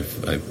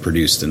 I've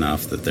produced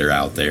enough that they're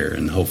out there,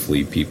 and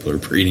hopefully people are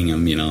breeding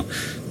them.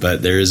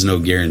 But there is no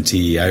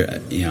guarantee.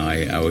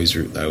 I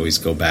always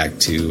go back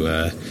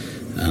to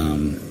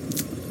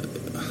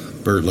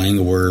Burt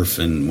Langewerf,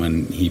 and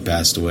when he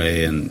passed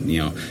away, and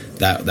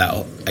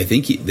that I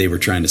think they were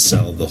trying to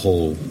sell the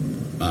whole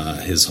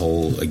his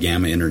whole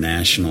Agama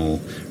International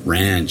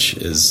ranch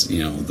as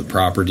the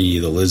property,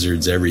 the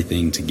lizards,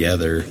 everything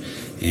together,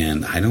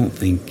 and I don't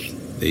think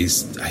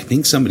I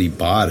think somebody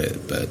bought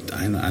it, but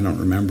I don't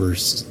remember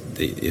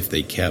if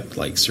they kept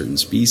like certain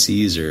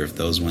species or if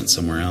those went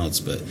somewhere else.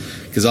 But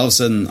because all of a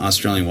sudden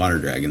Australian water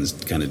dragons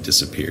kind of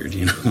disappeared.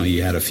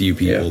 You had a few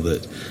people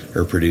that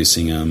are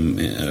producing them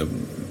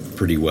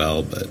pretty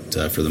well,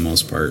 but for the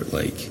most part,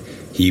 like,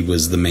 he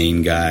was the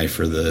main guy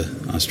for the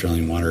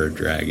Australian water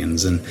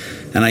dragons, and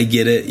I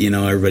get it.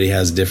 Everybody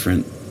has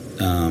different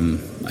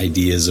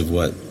ideas of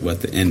what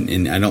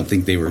and I don't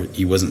think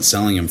he wasn't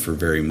selling them for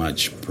very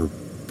much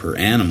per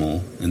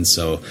animal, and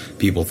so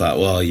people thought,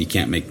 well, you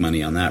can't make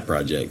money on that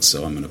project,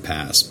 so I'm going to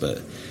pass.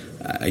 But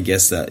I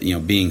guess that,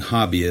 being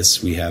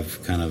hobbyists, we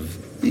have kind of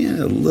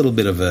a little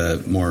bit of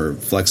a more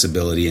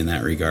flexibility in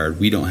that regard.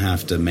 We don't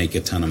have to make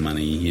a ton of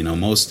money.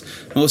 Most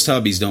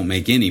hobbies don't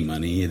make any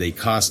money. They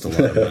cost a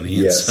lot of money.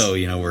 Yes. And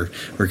so,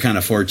 we're kind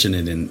of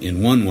fortunate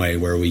in one way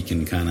where we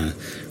can kind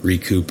of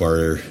recoup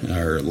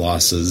our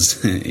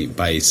losses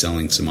by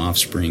selling some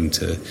offspring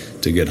to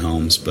good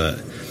homes.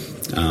 But,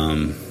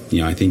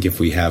 I think if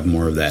we have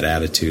more of that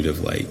attitude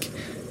of like,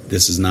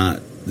 this is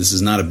not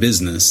a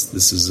business,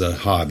 this is a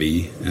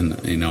hobby,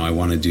 and I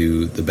want to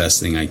do the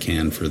best thing I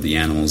can for the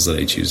animals that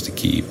I choose to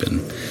keep,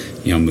 and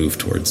move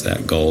towards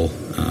that goal.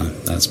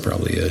 That's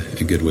probably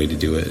a good way to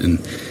do it. And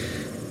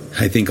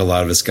I think a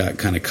lot of us got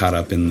kind of caught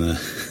up in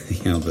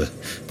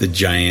the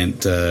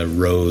giant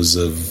rows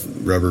of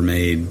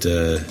Rubbermaid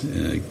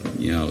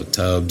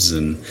tubs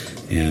and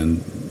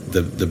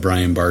the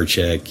Brian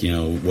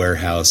Barczyk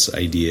warehouse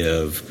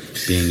idea of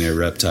being a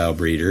reptile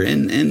breeder,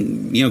 and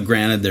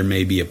granted there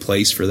may be a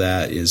place for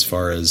that as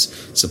far as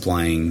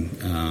supplying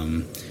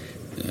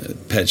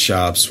pet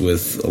shops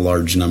with a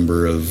large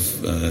number of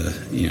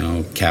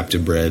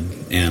captive bred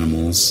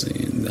animals.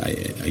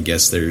 I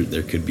guess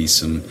there could be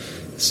some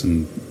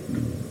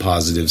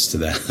positives to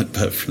that,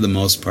 but for the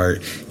most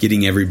part,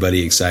 getting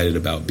everybody excited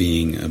about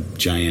being a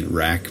giant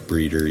rack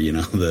breeder,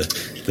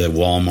 the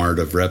Walmart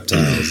of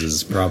reptiles,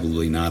 is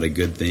probably not a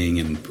good thing.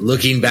 And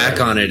looking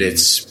back on it,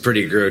 it's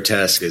pretty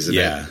grotesque, isn't it?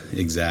 Yeah,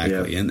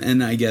 exactly. Yeah.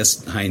 And I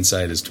guess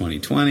hindsight is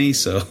 20/20.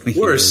 So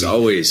worse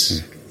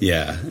always.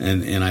 Yeah,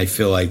 and I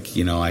feel like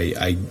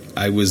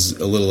I was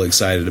a little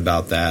excited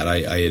about that.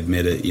 I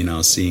admit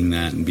it. Seeing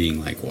that and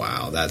being like,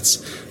 wow,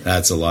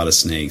 that's a lot of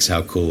snakes.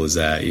 How cool is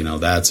that?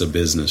 That's a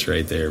business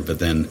right there. But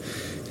then,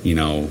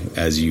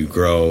 as you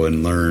grow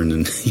and learn,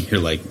 and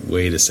you're like,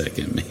 wait a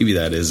second, maybe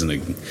that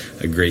isn't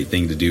a great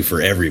thing to do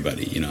for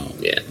everybody.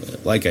 Yeah.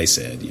 But like I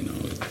said,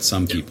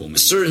 some people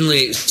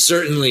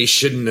certainly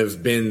shouldn't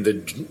have been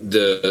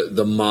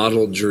the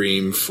model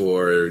dream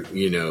for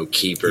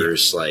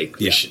keepers.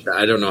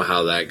 I don't know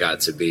how that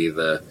got to be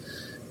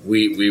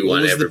we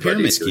want everybody. The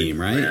pyramid scheme,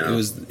 right?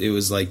 It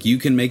was like, you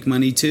can make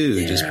money too.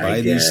 Yeah, just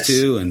buy these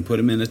 2 and put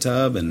them in a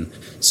tub, and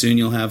soon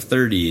you'll have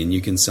 30, and you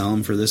can sell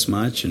them for this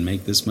much and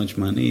make this much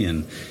money,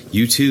 and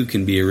you too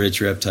can be a rich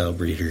reptile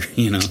breeder.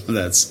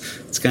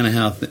 It's kind of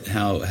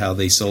how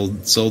they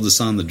sold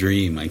us on the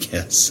dream, I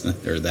guess,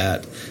 or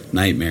that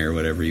nightmare,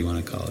 whatever you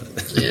want to call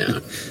it. Yeah.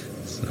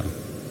 So.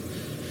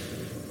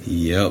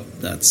 Yep,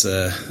 that's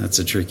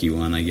a tricky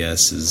one, I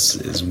guess,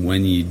 is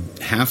when you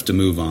have to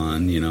move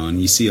on,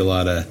 and you see a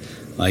lot of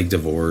like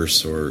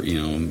divorce or,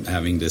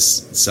 having to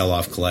sell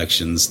off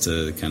collections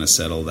to kind of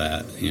settle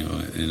that,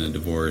 in a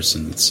divorce.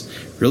 And it's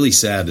really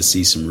sad to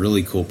see some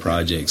really cool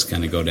projects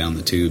kind of go down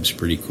the tubes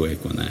pretty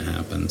quick when that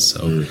happens.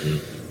 So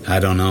I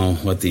don't know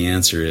what the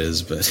answer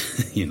is, but,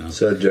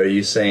 So are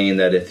you saying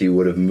that if you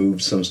would have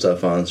moved some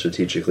stuff on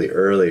strategically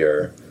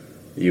earlier,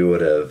 you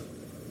would have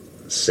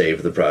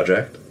saved the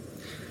project?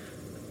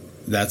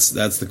 That's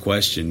the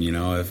question,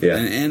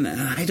 and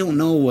I don't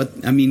know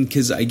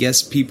because I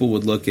guess people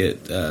would look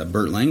at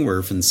Burt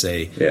Langworth and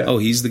say, oh,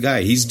 he's the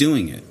guy, he's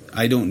doing it,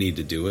 I don't need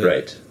to do it.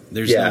 Right.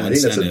 There's no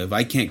incentive.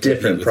 I can't compete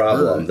different with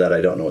problem Burt. That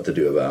I don't know what to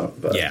do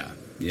about. But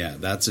yeah,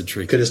 that's a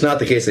tricky. Because it's not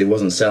the case that he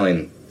wasn't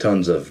selling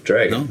tons of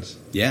dragons.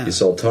 No. Yeah, he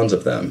sold tons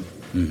of them.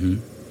 Mm-hmm.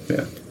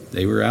 Yeah.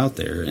 They were out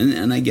there,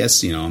 and I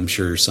guess I'm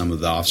sure some of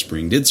the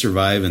offspring did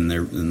survive, and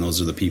those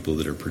are the people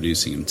that are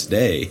producing them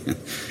today.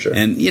 Sure.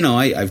 And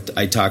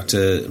I talked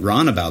to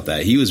Ron about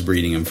that. He was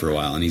breeding them for a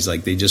while, and he's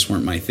like, they just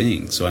weren't my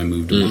thing, so I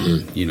moved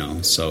them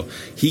on. So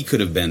he could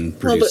have been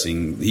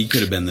producing. He could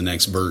have been the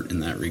next Burt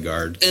in that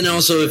regard. And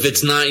also, if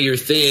it's not your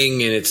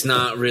thing, and it's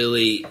not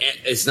really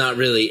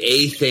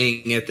a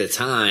thing at the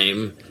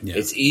time,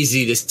 it's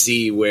easy to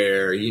see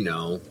where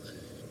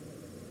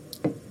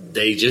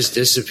they just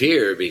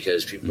disappear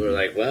because people are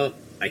like, well,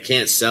 I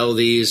can't sell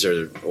these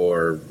or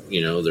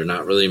they're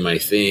not really my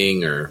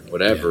thing or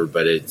whatever.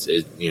 But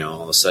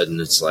all of a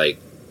sudden it's like,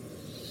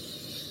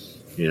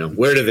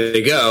 where do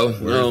they go?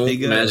 Where they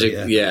go? Magic.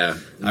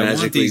 I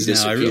want these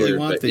now. I really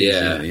want these.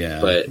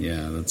 But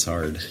that's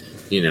hard.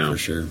 For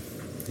sure.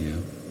 Yeah.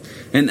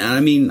 And I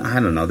mean, I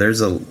don't know.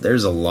 There's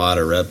a lot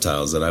of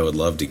reptiles that I would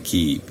love to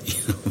keep,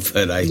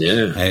 but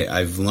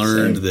I've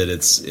learned that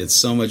it's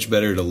so much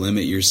better to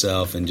limit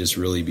yourself and just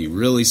really be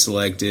really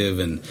selective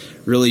and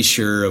really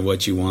sure of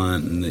what you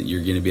want, and that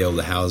you're going to be able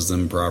to house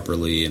them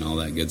properly and all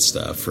that good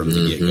stuff from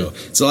the get-go.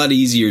 It's a lot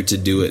easier to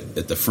do it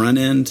at the front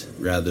end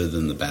rather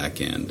than the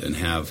back end, and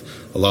have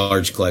a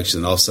large collection.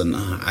 And all of a sudden,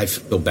 I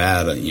feel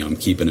bad. I'm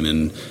keeping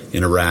them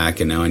in a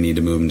rack, and now I need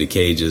to move them to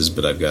cages,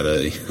 but I've got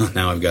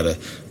to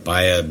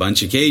buy a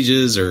bunch of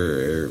cages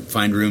or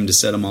find room to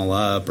set them all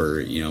up,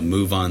 or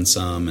move on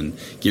some and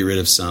get rid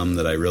of some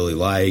that I really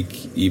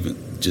like,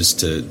 even just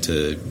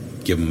to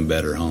give them a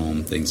better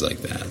home, things like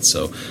that.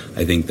 So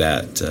I think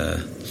that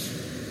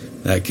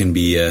that can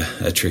be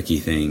a tricky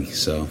thing.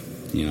 So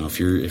if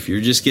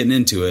you're just getting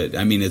into it,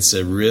 I mean, it's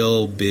a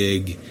real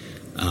big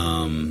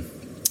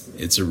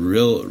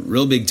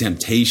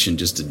temptation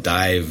just to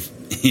dive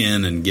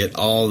in and get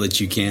all that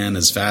you can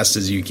as fast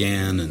as you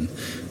can,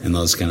 and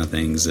those kind of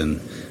things. And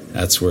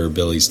that's where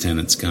Billy's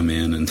tenets come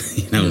in. And,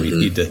 we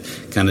need to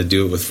kind of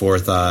do it with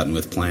forethought and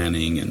with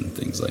planning and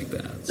things like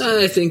that.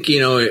 I think,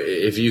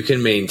 if you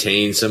can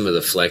maintain some of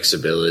the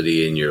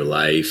flexibility in your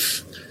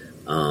life,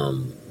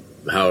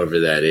 however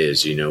that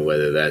is,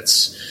 whether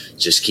that's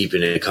just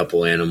keeping a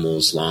couple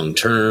animals long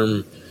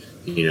term,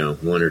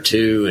 one or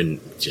two, and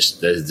just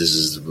this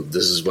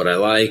is what I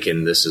like,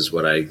 and this is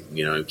what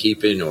I'm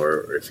keeping.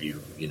 Or if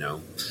you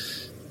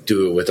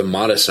do it with a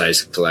modest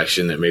sized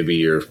collection that maybe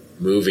you're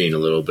moving a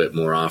little bit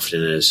more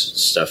often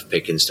as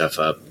picking stuff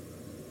up,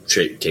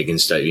 taking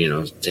stuff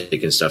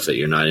that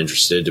you're not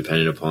interested,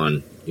 depending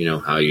upon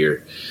how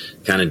you're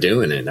kind of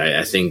doing it.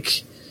 I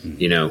think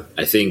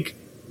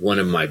one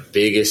of my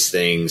biggest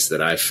things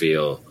that I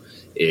feel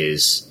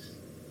is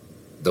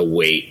the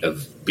weight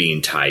of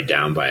being tied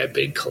down by a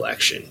big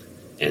collection.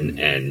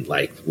 And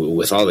like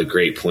with all the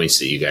great points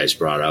that you guys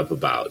brought up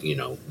about,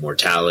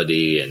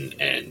 mortality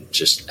and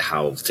just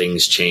how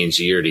things change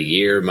year to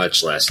year,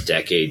 much less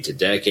decade to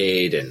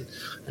decade, and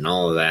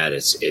all of that,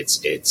 it's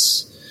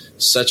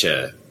such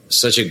a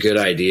good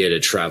idea to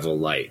travel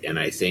light. And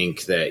I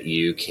think that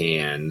you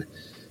can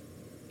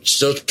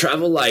still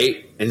travel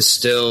light and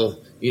still,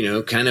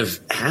 kind of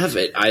have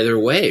it either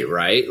way,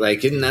 right?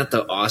 Like, isn't that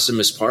the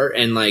awesomest part?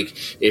 And like,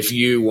 if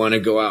you want to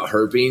go out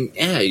herping,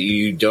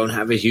 you don't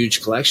have a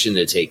huge collection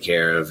to take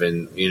care of,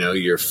 and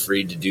you're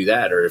free to do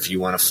that. Or if you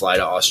want to fly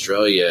to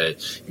Australia,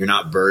 you're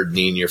not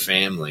burdening your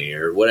family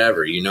or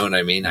whatever. You know what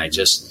I mean? I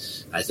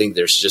think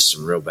there's just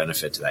some real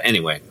benefit to that.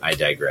 Anyway, I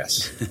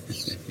digress.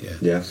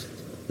 Yeah.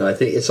 No, I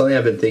think it's something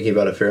I've been thinking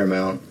about a fair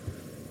amount.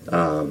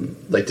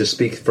 Like, to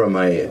speak from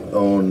my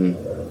own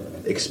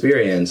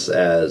experience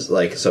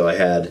so I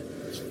had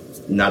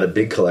not a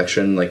big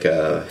collection, like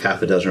a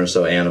half a dozen or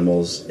so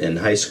animals in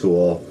high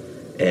school,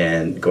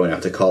 and going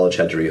off to college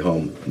had to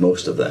rehome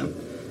most of them.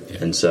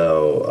 Yeah. And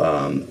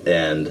so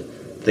and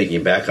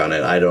thinking back on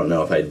it, I don't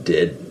know if I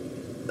did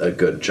a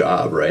good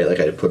job, right? Like,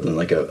 I put in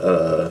like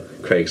a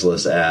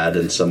Craigslist ad,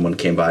 and someone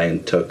came by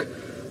and took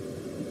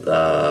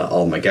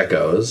all my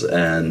geckos,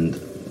 and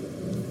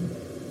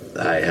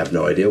I have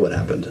no idea what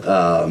happened.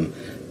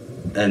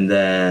 And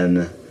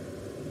then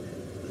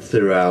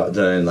throughout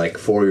like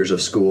 4 years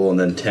of school and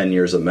then 10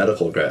 years of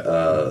medical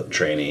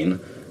training,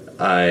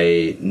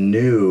 I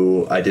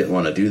knew I didn't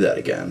want to do that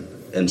again.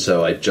 And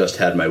so I just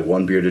had my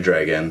one bearded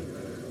dragon,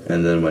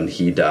 and then when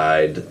he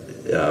died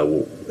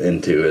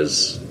into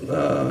his,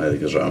 I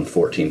think it was around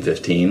 14,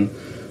 15,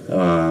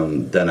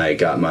 then I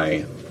got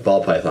my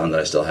ball python that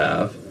I still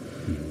have.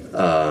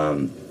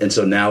 And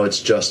so now it's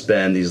just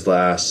been these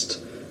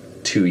last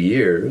 2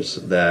 years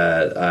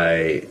that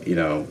I,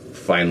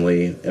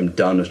 finally am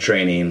done with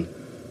training,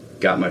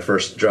 got my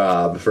first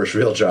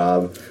real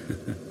job,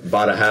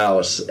 bought a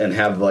house, and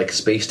have like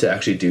space to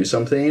actually do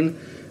something.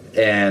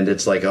 And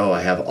it's like,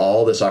 I have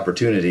all this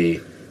opportunity,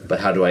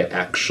 but how do I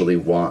actually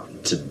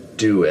want to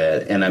do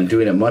it? And I'm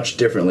doing it much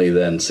differently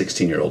than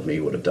 16-year-old me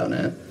would have done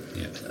it.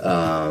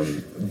 Yeah.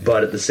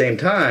 But at the same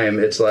time,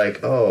 it's like,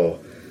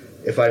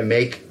 if I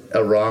make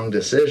a wrong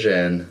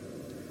decision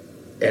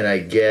and I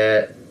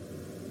get,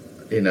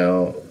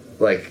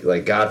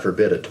 like God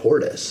forbid, a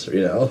tortoise,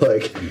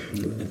 like,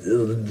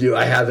 do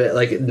I have it?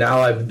 Like,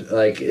 now I'm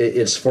like,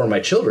 it's for my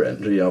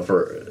children, so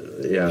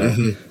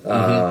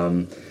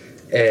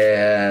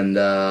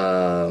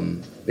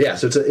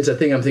it's a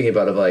thing I'm thinking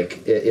about, of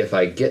like, if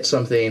I get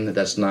something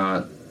that's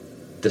not,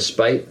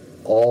 despite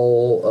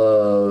all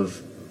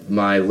of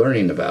my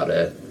learning about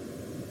it,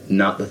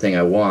 not the thing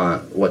I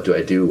want, what do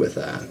I do with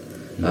that?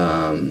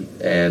 And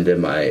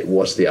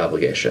what's the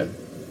obligation?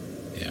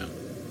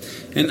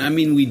 And I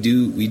mean, we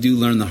do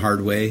learn the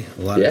hard way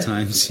a lot of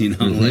times,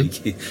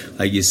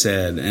 like you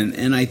said.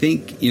 And I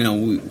think,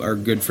 our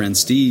good friend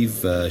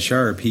Steve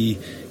Sharp, he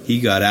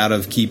got out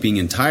of keeping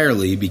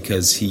entirely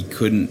because he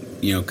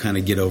couldn't, kind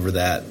of get over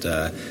that,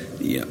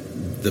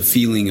 the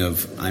feeling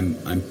of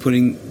I'm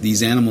putting,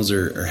 these animals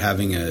are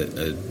having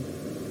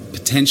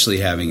potentially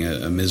having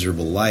a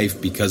miserable life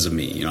because of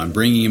me. I'm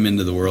bringing them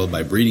into the world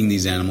by breeding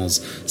these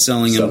animals,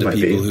 selling them to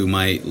people who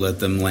might let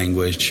them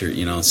languish,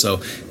 or so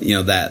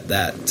that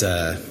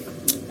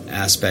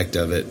aspect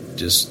of it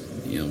just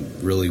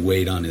really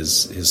weighed on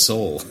his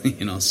soul.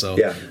 So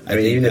yeah, I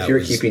mean, even if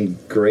you're keeping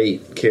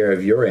great care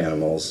of your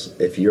animals,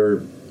 if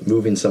you're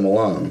moving some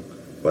along,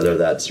 whether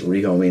that's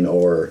rehoming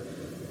or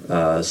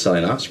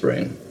selling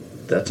offspring,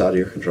 that's out of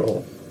your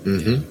control.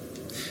 Mm-hmm.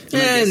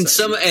 And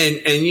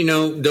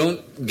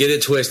don't get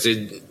it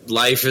twisted.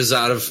 Life is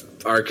out of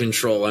our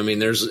control. I mean,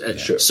 there's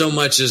so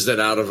much is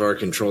that out of our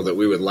control that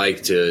we would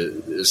like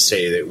to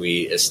say that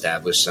we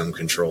establish some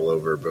control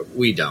over, but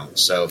we don't.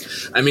 So,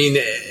 I mean,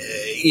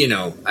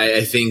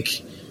 I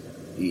think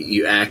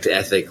you act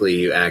ethically,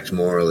 you act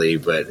morally,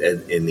 but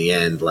in the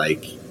end,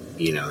 like,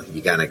 you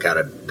kind of got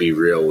to be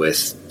real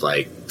with,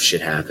 like,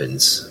 shit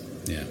happens.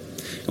 Yeah.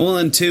 Well,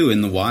 and two,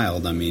 in the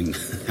wild, I mean,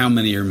 how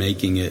many are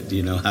making it,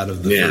 out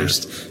of the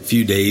first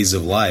few days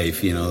of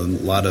life? A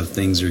lot of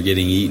things are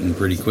getting eaten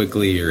pretty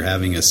quickly or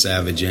having a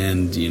savage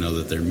end,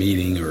 that they're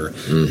meeting or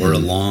a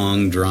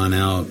long, drawn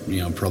out,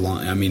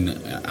 prolonged. I mean,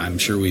 I'm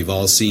sure we've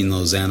all seen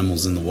those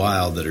animals in the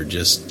wild that are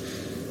just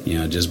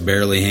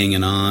barely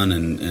hanging on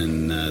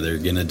and they're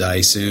going to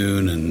die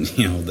soon. And,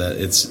 that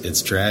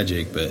it's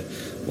tragic, but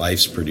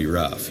life's pretty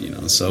rough,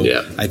 So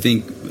I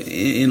think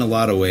in a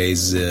lot of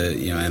ways,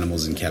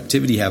 animals in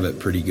captivity have it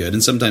pretty good.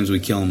 And sometimes we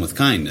kill them with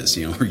kindness.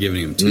 We're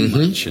giving them too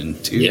much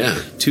and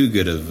too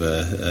good of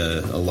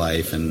a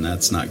life. And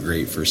that's not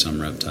great for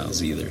some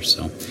reptiles either.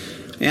 So,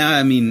 yeah,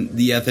 I mean,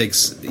 the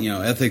ethics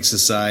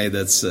aside,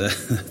 that's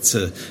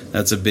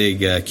a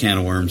big can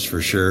of worms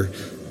for sure.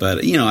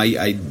 But,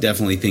 I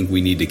definitely think we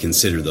need to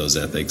consider those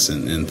ethics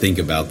and think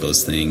about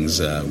those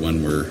things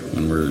when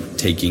we're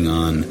taking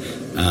on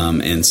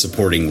and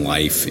supporting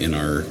life in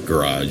our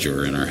garage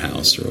or in our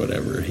house or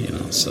whatever,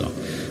 So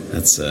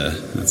that's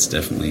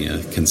definitely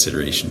a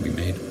consideration to be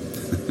made.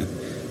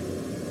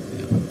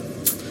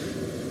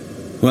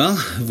 Well,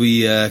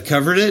 we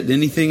covered it.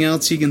 Anything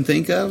else you can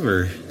think of,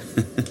 or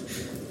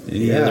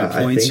any other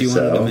points you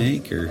wanted to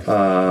make? Or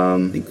I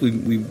think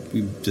we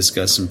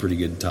discussed some pretty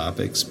good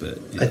topics, but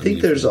I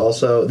think there's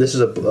also, this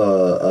is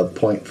a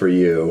point for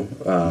you,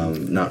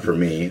 not for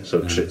me.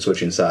 So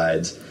switching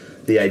sides,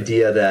 the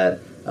idea that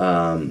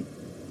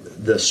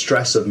the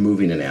stress of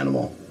moving an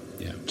animal,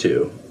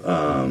 too,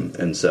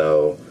 and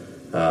so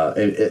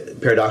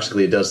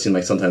paradoxically, it does seem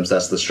like sometimes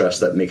that's the stress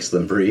that makes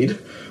them breed.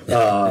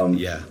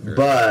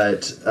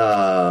 But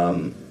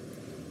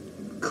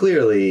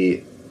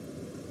clearly,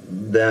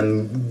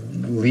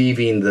 them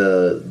leaving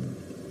the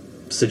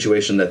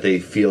situation that they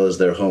feel is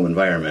their home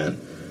environment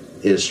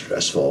is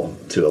stressful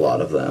to a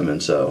lot of them,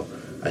 and so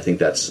I think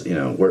that's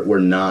we're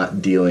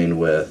not dealing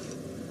with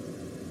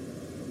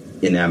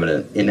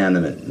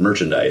inanimate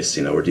merchandise.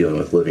 We're dealing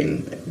with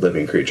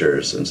living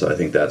creatures, and so I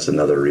think that's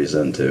another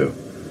reason to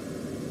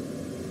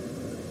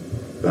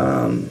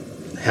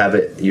have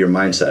it your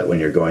mindset when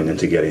you're going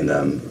into getting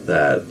them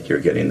that you're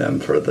getting them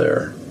for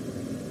their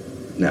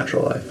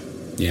natural life.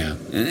 Yeah,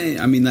 and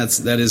I mean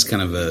that is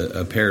kind of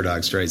a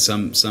paradox, right?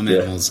 Some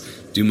animals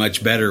do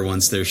much better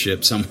once they're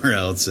shipped somewhere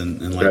else, and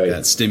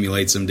that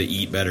stimulates them to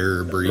eat better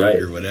or breed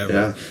or whatever.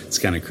 Yeah. It's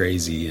kind of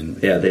crazy, and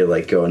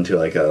they go into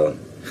like a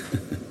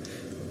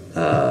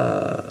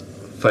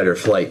fight or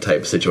flight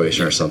type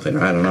situation or something.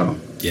 I don't know.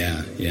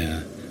 Yeah.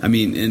 I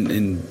mean,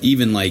 and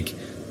even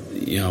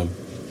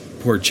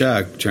poor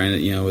Chuck trying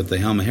to, with the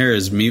helmet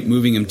hairs,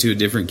 moving him to a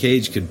different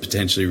cage could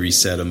potentially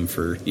reset him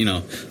for,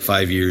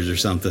 5 years or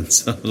something.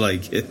 So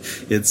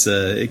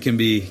it can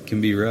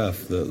be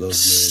rough, those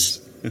moves.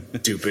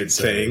 Stupid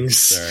things.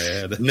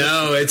 Sorry.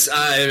 No, it's,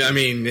 I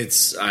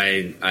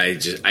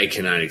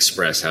cannot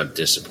express how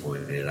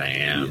disappointed I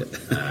am.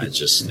 And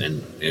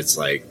it's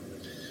like,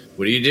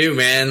 what do you do,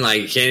 man?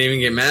 Like, you can't even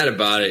get mad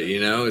about it,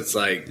 It's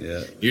like,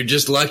 you're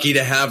just lucky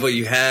to have what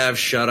you have.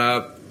 Shut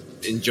up.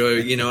 Enjoy,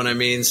 you know what I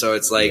mean? So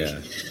it's like,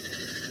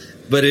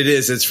 but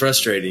it's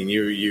frustrating.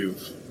 You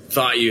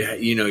thought you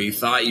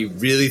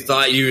really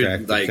thought you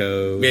had,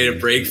 made a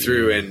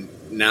breakthrough, and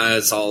now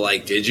it's all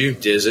like, did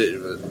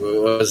it?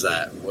 What was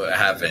that? What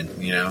happened?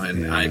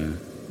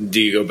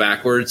 Do you go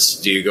backwards?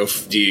 Do you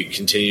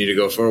continue to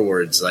go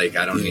forwards? Like,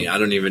 I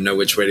don't even know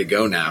which way to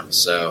go now.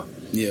 So.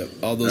 Yeah,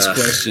 all those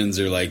questions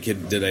are like,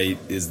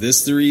 is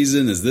this the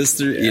reason? Is this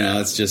the,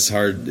 it's just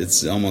hard.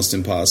 It's almost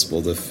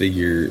impossible to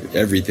figure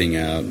everything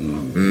out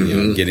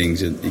and, get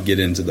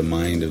into the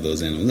mind of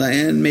those animals.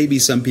 And maybe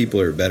some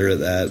people are better at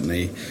that, and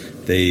they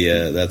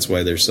that's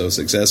why they're so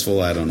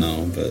successful. I don't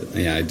know, but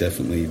I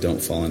definitely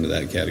don't fall into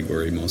that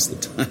category most of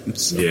the time.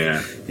 So,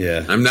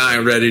 yeah. I'm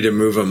not ready to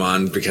move them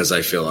on because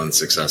I feel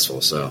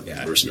unsuccessful. So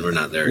we're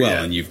not there yet.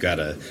 Well, and you've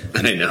got I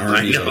know.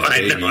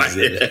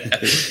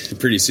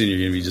 Pretty soon you're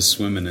going to be just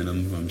swimming in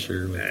them, I'm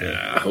sure. With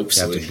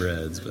hopefully captive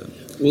breds, but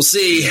we'll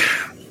see.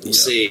 We'll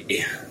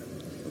see.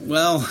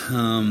 Well,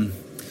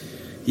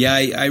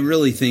 I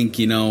really think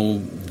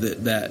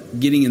that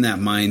getting in that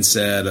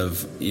mindset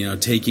of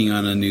taking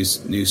on a new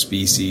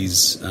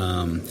species,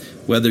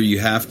 whether you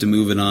have to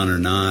move it on or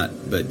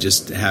not, but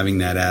just having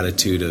that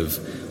attitude of,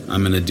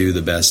 I'm going to do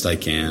the best I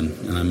can,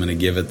 and I'm going to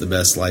give it the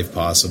best life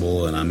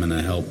possible, and I'm going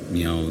to help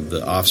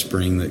the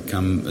offspring that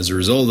come as a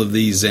result of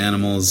these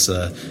animals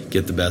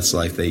get the best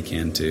life they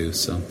can too.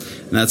 So,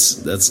 and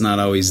that's not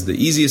always the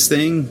easiest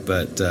thing,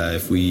 but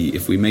if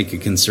we make a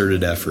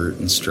concerted effort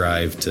and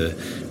strive to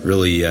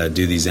really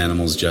do these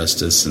animals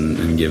justice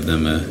and give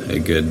them a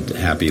good,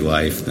 happy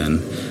life,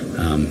 then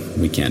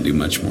we can't do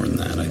much more than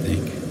that, I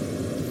think.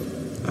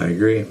 I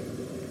agree.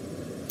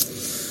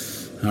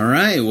 All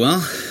right,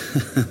 well.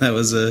 That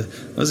was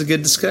a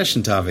good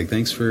discussion topic.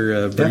 Thanks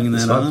for bringing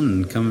that on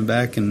and coming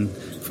back and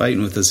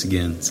fighting with us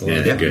again. It's a lot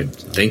of fun. Good.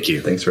 So, thank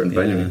you. Thanks for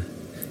inviting me.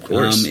 Of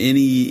course.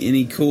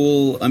 Any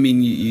cool? I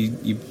mean,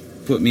 you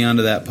put me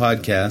onto that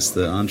podcast.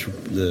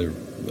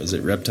 Was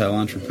it Reptile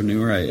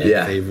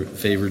Entrepreneur?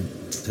 Favorite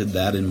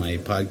that in my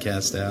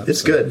podcast app.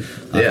 It's good.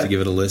 I'll have to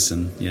give it a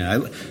listen. Yeah,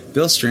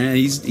 Bill Strand,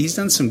 he's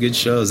done some good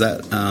shows.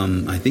 That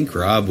I think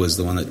Rob was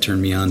the one that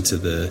turned me on to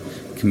the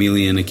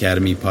Chameleon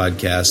Academy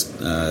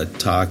podcast,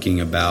 talking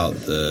about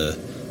the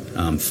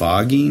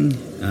fogging.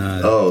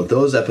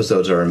 Those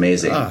episodes are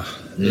amazing.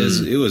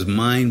 It was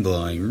mind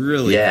blowing,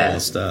 really cool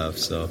stuff.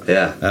 So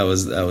that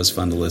was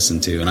fun to listen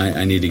to, and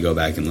I need to go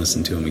back and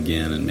listen to them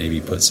again, and maybe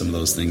put some of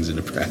those things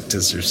into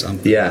practice or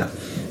something. Yeah,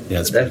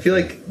 it's I feel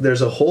like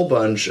there's a whole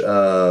bunch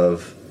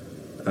of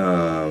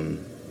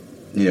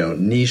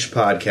niche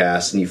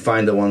podcasts, and you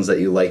find the ones that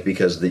you like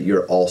because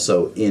you're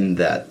also in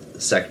that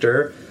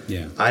sector.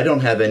 Yeah. I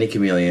don't have any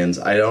chameleons.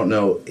 I don't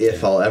know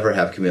if I'll ever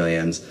have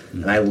chameleons,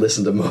 and I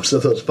listen to most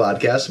of those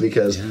podcasts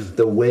because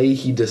the way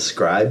he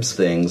describes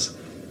things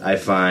I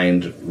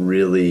find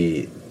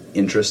really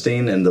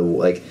interesting, and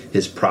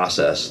his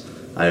process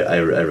I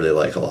really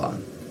like a lot.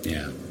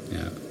 Yeah.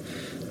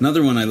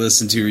 Another one I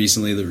listened to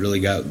recently that really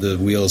got the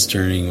wheels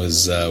turning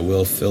was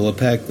Will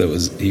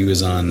Philippek. He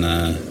was on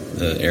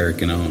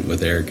Eric and Owen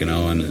with Eric and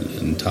Owen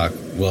and talk.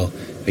 Well,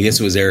 I guess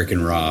it was Eric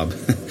and Rob.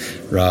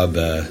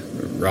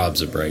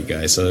 Rob's a bright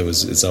guy, so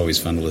it's always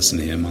fun to listen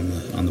to him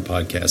on the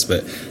podcast.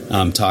 But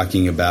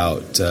talking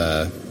about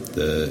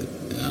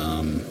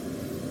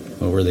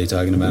what were they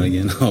talking about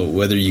again?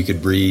 Whether you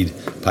could breed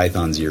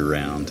pythons year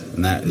round,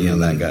 and that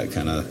that got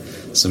kind of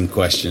some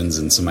questions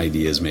and some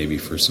ideas maybe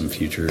for some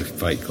future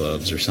fight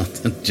clubs or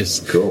something.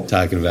 Just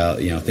talking about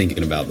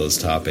thinking about those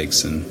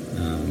topics, and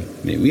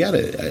we had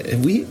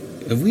have we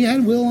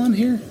had Will on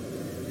here?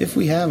 If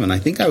we haven't, I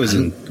think I was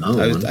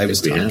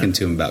talking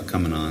to him about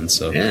coming on,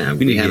 so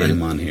we need to get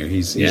him on here.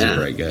 He's a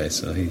bright guy,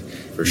 so he's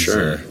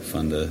sure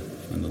fun to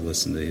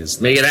listen to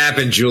his. Make it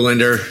happen,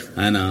 Julinder.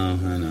 I know.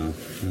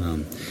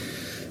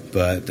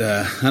 But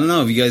I don't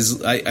know if you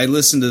guys. I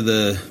listened to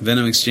the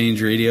Venom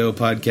Exchange Radio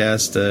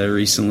podcast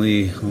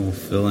recently.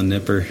 Phil and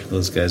Nipper,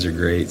 those guys are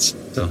great.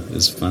 So it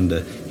was fun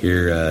to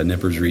hear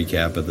Nipper's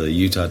recap of the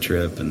Utah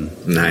trip.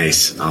 And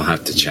nice. I'll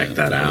have to check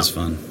that out. It was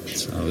fun.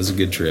 So it was a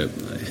good trip.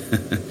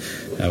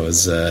 That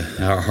was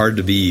hard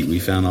to beat. We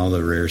found all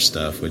the rare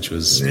stuff, which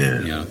was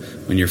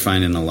when you're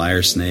finding a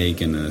lyre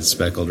snake and a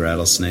speckled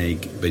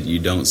rattlesnake, but you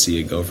don't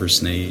see a gopher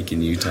snake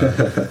in Utah.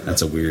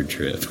 That's a weird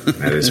trip.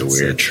 That is a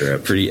weird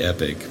trip. Pretty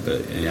epic,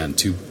 but and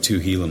two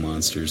Gila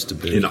monsters to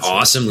boot. An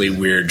awesomely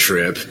weird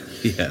trip.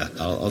 Yeah,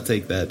 I'll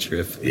take that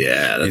trip.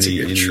 Yeah, that's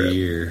a good trip.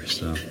 Year,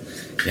 so.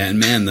 Yeah, and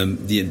man,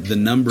 the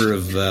number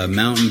of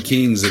mountain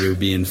kings that are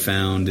being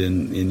found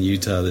in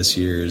Utah this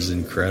year is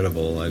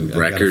incredible. I've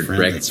got a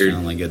friend that's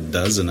found like a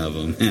dozen of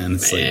them, man.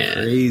 It's like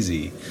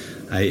crazy.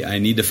 I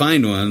need to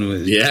find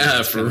one.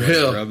 For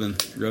real.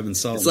 Rubbing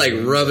salt. It's like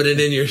rubbing it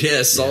in your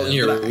salt in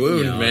your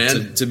wound,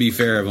 man. To be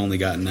fair, I've only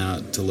gotten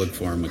out to look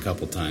for them a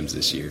couple times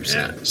this year. So.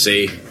 Yeah,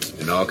 see,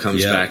 it all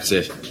comes back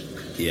to.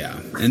 Yeah,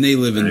 and they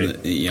live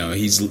in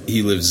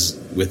he lives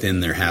within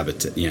their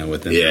habitat,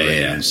 within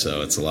their range,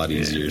 so it's a lot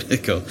easier to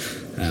go.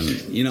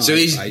 So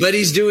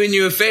he's doing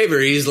you a favor.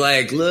 He's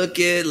like,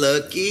 looky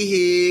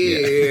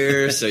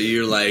here. So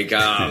you're like,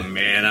 oh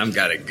man, I'm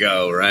gotta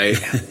go, right?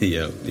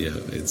 yeah.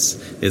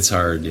 It's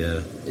hard,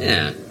 yeah.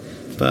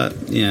 But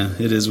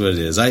it is what it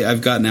is.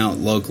 I've gotten out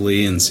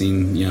locally and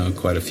seen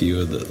quite a few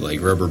of the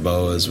rubber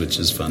boas, which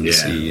is fun to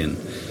see, and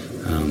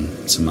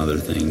some other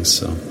things.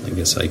 So I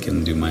guess I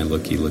can do my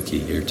looky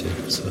here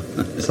too. So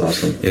that's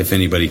awesome. If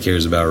anybody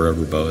cares about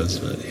rubber boas,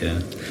 but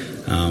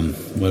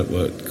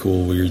what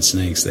cool weird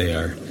snakes they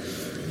are.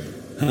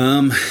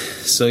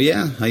 So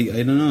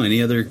I don't know,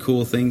 any other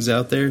cool things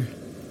out there.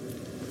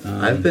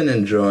 I've been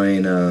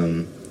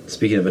enjoying.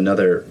 Speaking of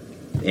another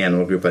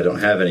animal group I don't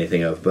have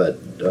anything of, but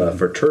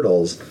for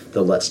turtles,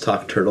 the Let's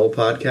Talk Turtle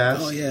podcast.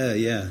 Oh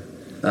yeah.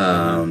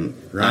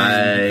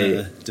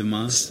 Ryan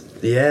DeMoss.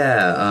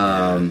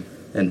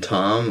 And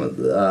Tom,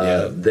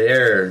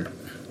 their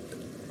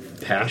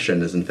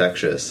passion is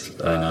infectious.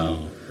 I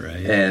know,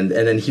 right? And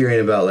then hearing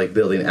about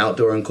building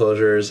outdoor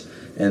enclosures,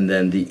 and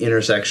then the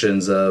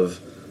intersections of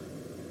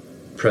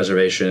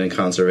preservation and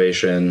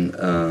conservation,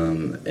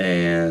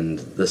 and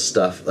the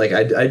stuff.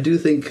 I do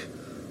think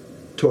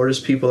tortoise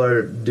people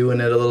are doing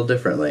it a little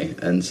differently,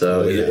 and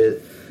so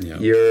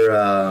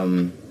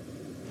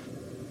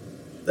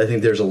I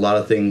think there's a lot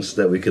of things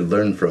that we could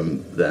learn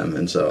from them,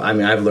 and so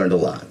I've learned a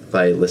lot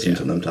by listening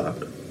to them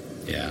talk.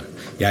 Yeah,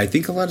 I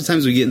think a lot of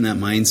times we get in that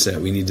mindset.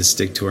 We need to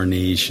stick to our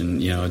niche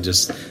and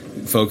just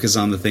focus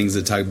on the things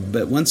that talk.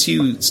 But once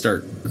you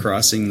start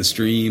crossing the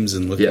streams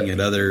and looking at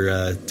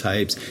other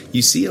types,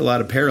 you see a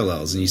lot of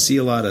parallels, and you see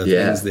a lot of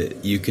things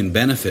that you can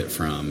benefit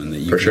from, and that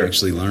you can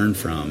actually learn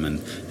from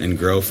and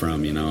grow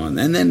from.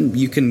 And then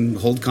you can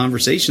hold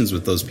conversations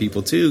with those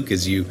people too,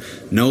 because you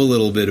know a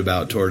little bit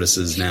about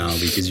tortoises now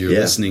because you're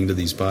listening to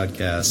these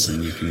podcasts,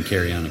 and you can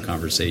carry on a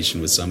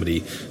conversation with somebody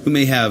who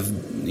may have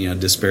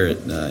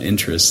disparate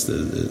interests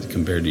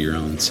compared to your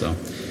own. So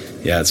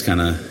it's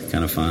kind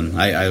of fun.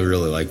 I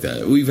really like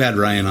that. We've had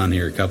Ryan on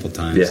here a couple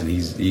times, and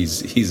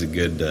he's a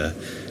good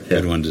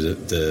one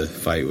to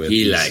fight with.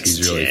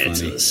 He's really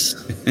turtles.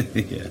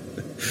 Funny.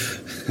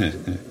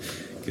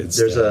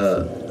 There's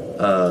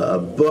a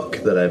book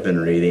that I've been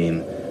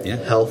reading,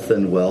 Health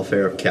and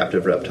Welfare of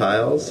Captive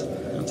Reptiles.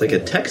 It's like a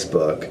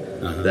textbook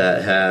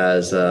that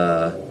has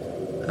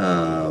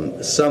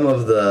some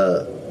of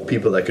the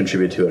people that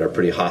contribute to it are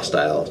pretty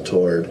hostile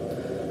toward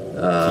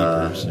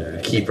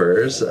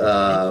keepers.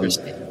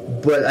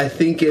 But I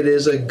think it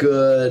is a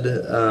good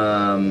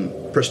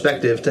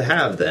perspective to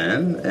have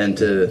then, and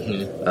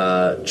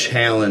to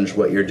challenge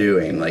what you're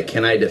doing. Like,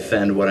 can I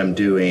defend what I'm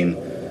doing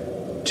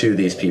to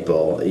these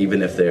people,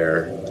 even if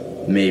they're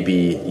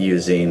maybe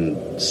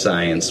using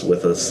science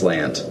with a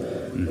slant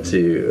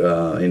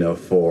to,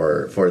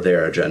 for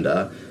their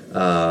agenda?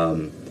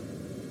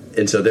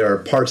 And so there are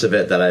parts of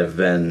it that I've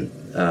been,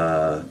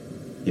 I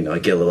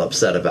get a little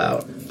upset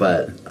about.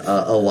 But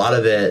a lot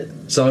of it,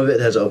 some of it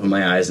has opened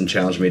my eyes and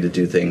challenged me to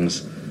do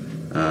things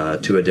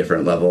to a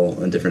different level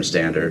and different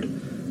standard.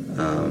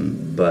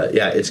 But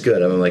yeah, it's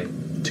good. I'm like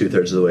 2/3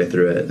 of the way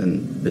through it,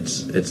 and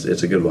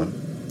it's a good one.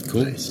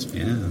 Cool. Nice.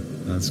 Yeah,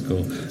 that's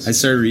cool. I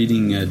started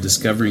reading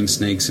Discovering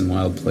Snakes in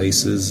Wild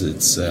Places.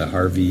 It's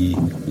Harvey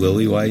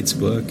Lillywhite's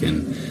book,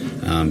 and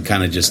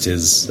kind of just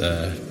his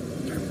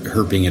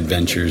herping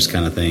adventures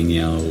kind of thing,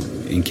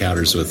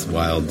 encounters with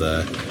wild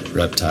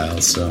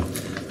reptiles. So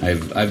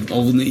I've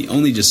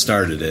only just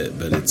started it,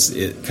 but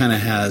it kind of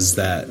has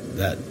that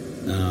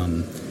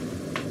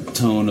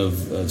tone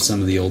of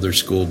some of the older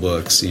school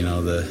books,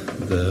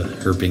 the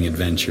herping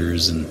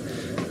adventures, and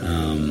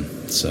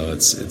so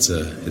it's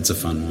a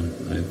fun one.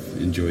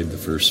 I've enjoyed the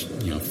first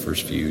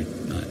few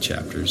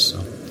chapters.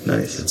 So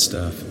nice, good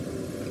stuff.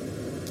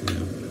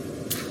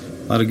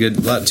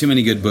 Yeah, too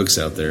many good books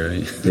out there.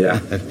 Right? Yeah,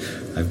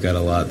 I've got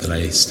a lot that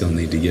I still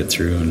need to get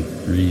through and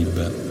read,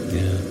 but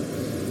yeah,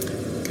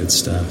 good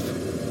stuff.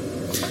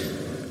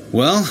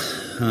 Well,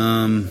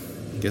 I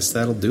guess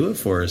that'll do it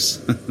for us.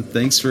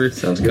 Thanks for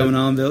coming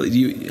on, Bill.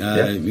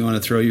 You want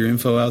to throw your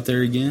info out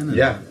there again?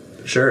 Yeah,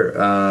 sure.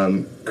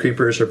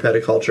 Creepers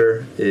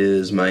Herpeticulture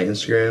is my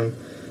Instagram,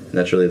 and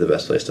that's really the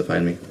best place to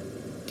find me.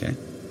 Okay,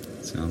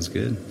 sounds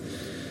good.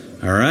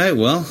 All right,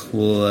 well,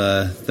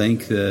 we'll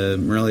thank the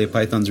Morelia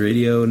Pythons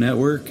Radio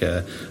Network.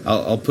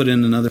 I'll put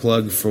in another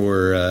plug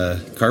for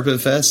Carpet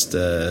Fest,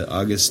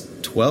 August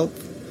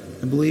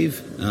 12th, I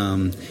believe,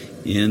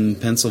 in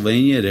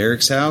Pennsylvania at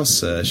Eric's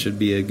house. Should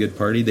be a good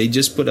party. They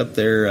just put up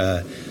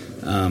their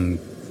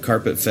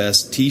Carpet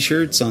Fest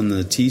T-shirts on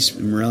the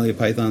Morelia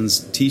Pythons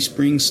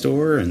Teespring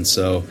store, and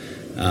so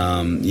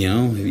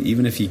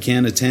even if you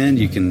can't attend,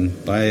 you can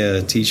buy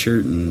a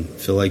T-shirt and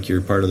feel like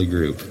you're part of the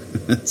group.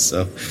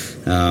 So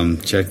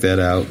check that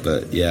out.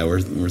 But yeah,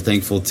 we're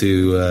thankful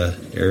to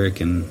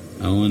Eric and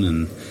Owen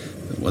and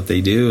what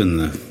they do and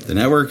the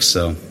network.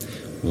 So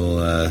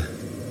we'll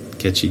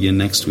catch you again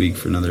next week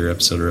for another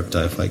episode of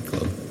Reptile Fight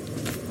Club.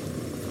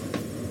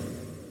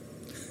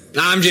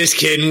 I'm just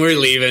kidding. We're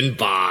leaving.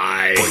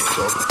 Bye.